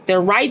coming.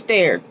 They're right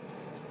there,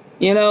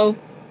 you know.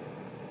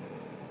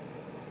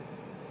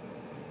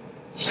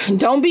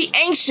 Don't be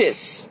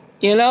anxious,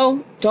 you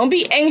know. Don't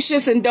be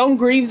anxious, and don't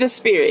grieve the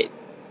Spirit.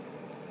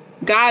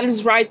 God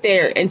is right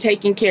there and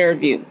taking care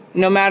of you,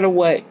 no matter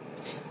what.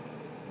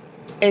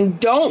 And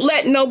don't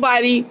let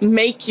nobody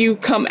make you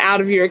come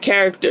out of your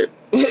character.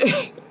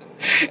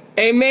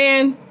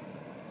 Amen.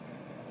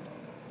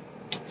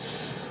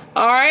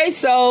 All right,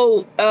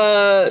 so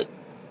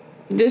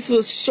this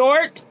was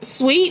short,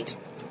 sweet,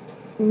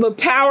 but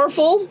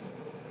powerful.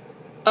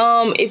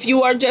 If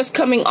you are just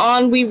coming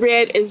on, we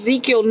read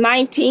Ezekiel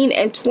 19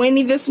 and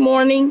 20 this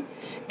morning,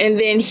 and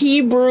then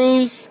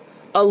Hebrews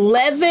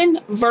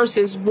 11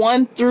 verses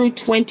 1 through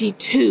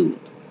 22.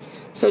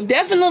 So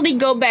definitely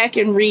go back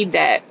and read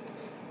that,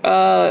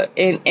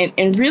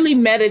 and really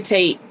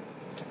meditate,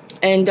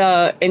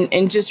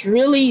 and just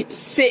really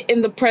sit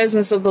in the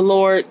presence of the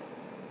Lord,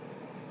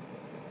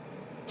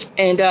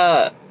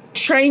 and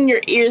train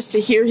your ears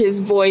to hear his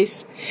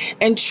voice,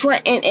 and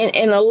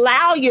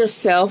allow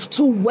yourself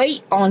to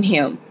wait on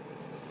him.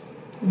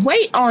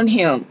 Wait on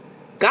him.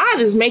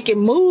 God is making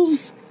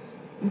moves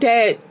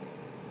that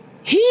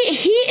he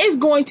is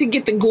going to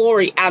get the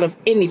glory out of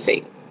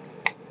anything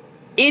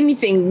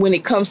when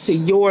it comes to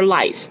your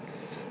life.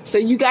 So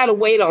you got to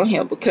wait on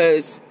him,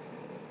 because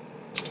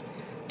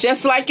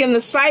just like in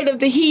the sight of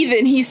the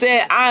heathen, he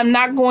said, I am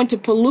not going to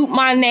pollute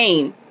my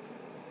name.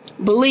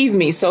 Believe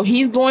me. So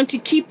he's going to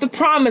keep the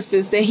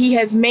promises that he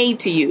has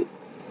made to you.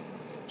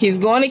 He's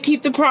going to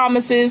keep the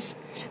promises,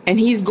 and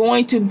he's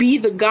going to be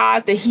the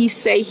God that he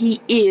say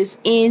he is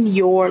in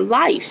your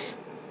life.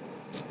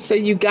 So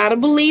you got to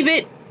believe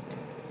it,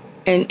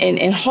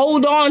 and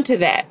hold on to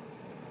that.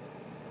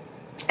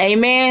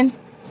 Amen.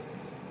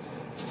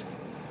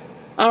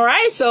 All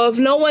right. So if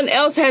no one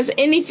else has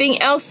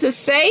anything else to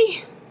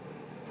say,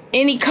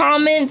 any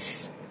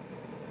comments?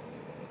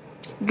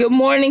 Good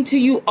morning to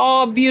you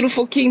all,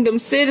 beautiful kingdom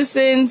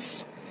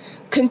citizens.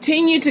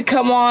 Continue to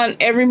come on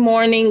every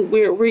morning.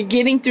 We're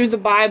getting through the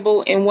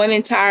Bible in one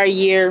entire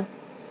year.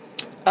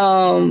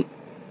 And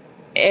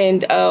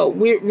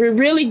we're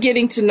really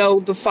getting to know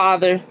the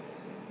Father,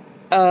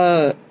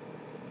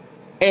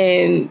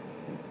 and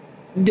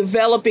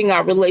developing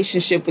our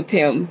relationship with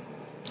him.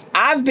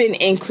 I've been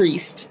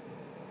increased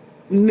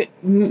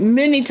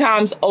many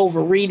times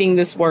over reading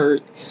this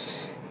word,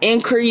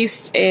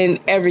 increased in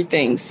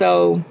everything.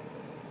 So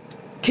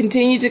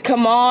continue to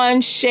come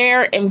on,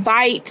 share,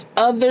 invite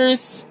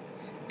others,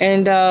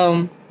 and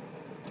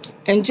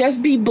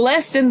just be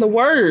blessed in the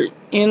word.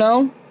 You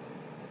know,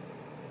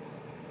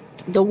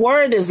 the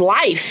word is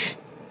life.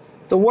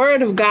 The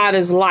word of God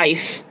is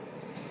life,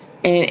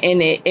 and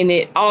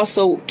it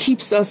also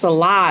keeps us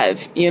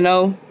alive. You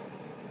know.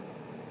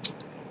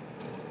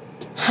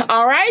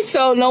 All right,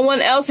 so no one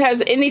else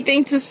has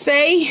anything to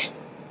say.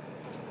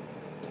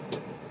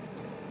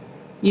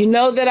 You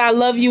know that I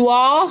love you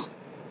all.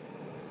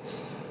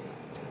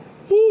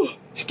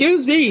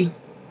 Excuse me.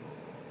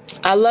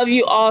 I love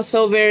you all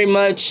so very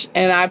much,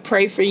 and I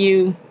pray for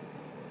you.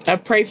 I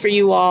pray for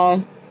you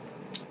all.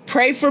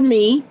 Pray for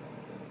me.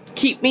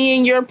 Keep me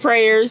in your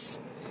prayers.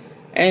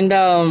 And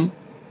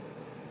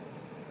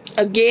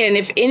again,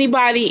 if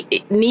anybody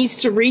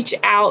needs to reach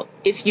out,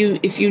 if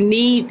you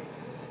need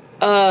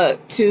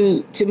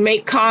to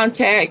make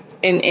contact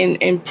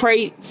and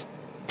pray,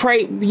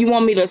 you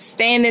want me to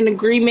stand in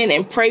agreement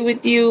and pray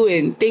with you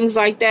and things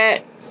like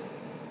that,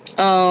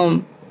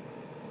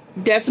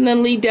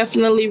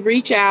 definitely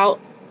reach out.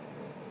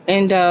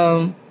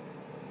 And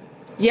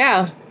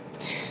yeah,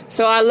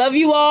 so I love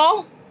you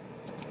all,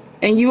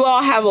 and you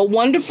all have a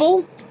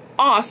wonderful,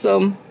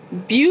 awesome,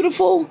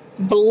 beautiful,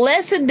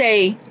 blessed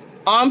day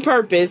on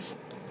purpose,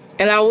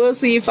 and I will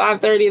see you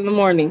 5:30 in the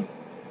morning.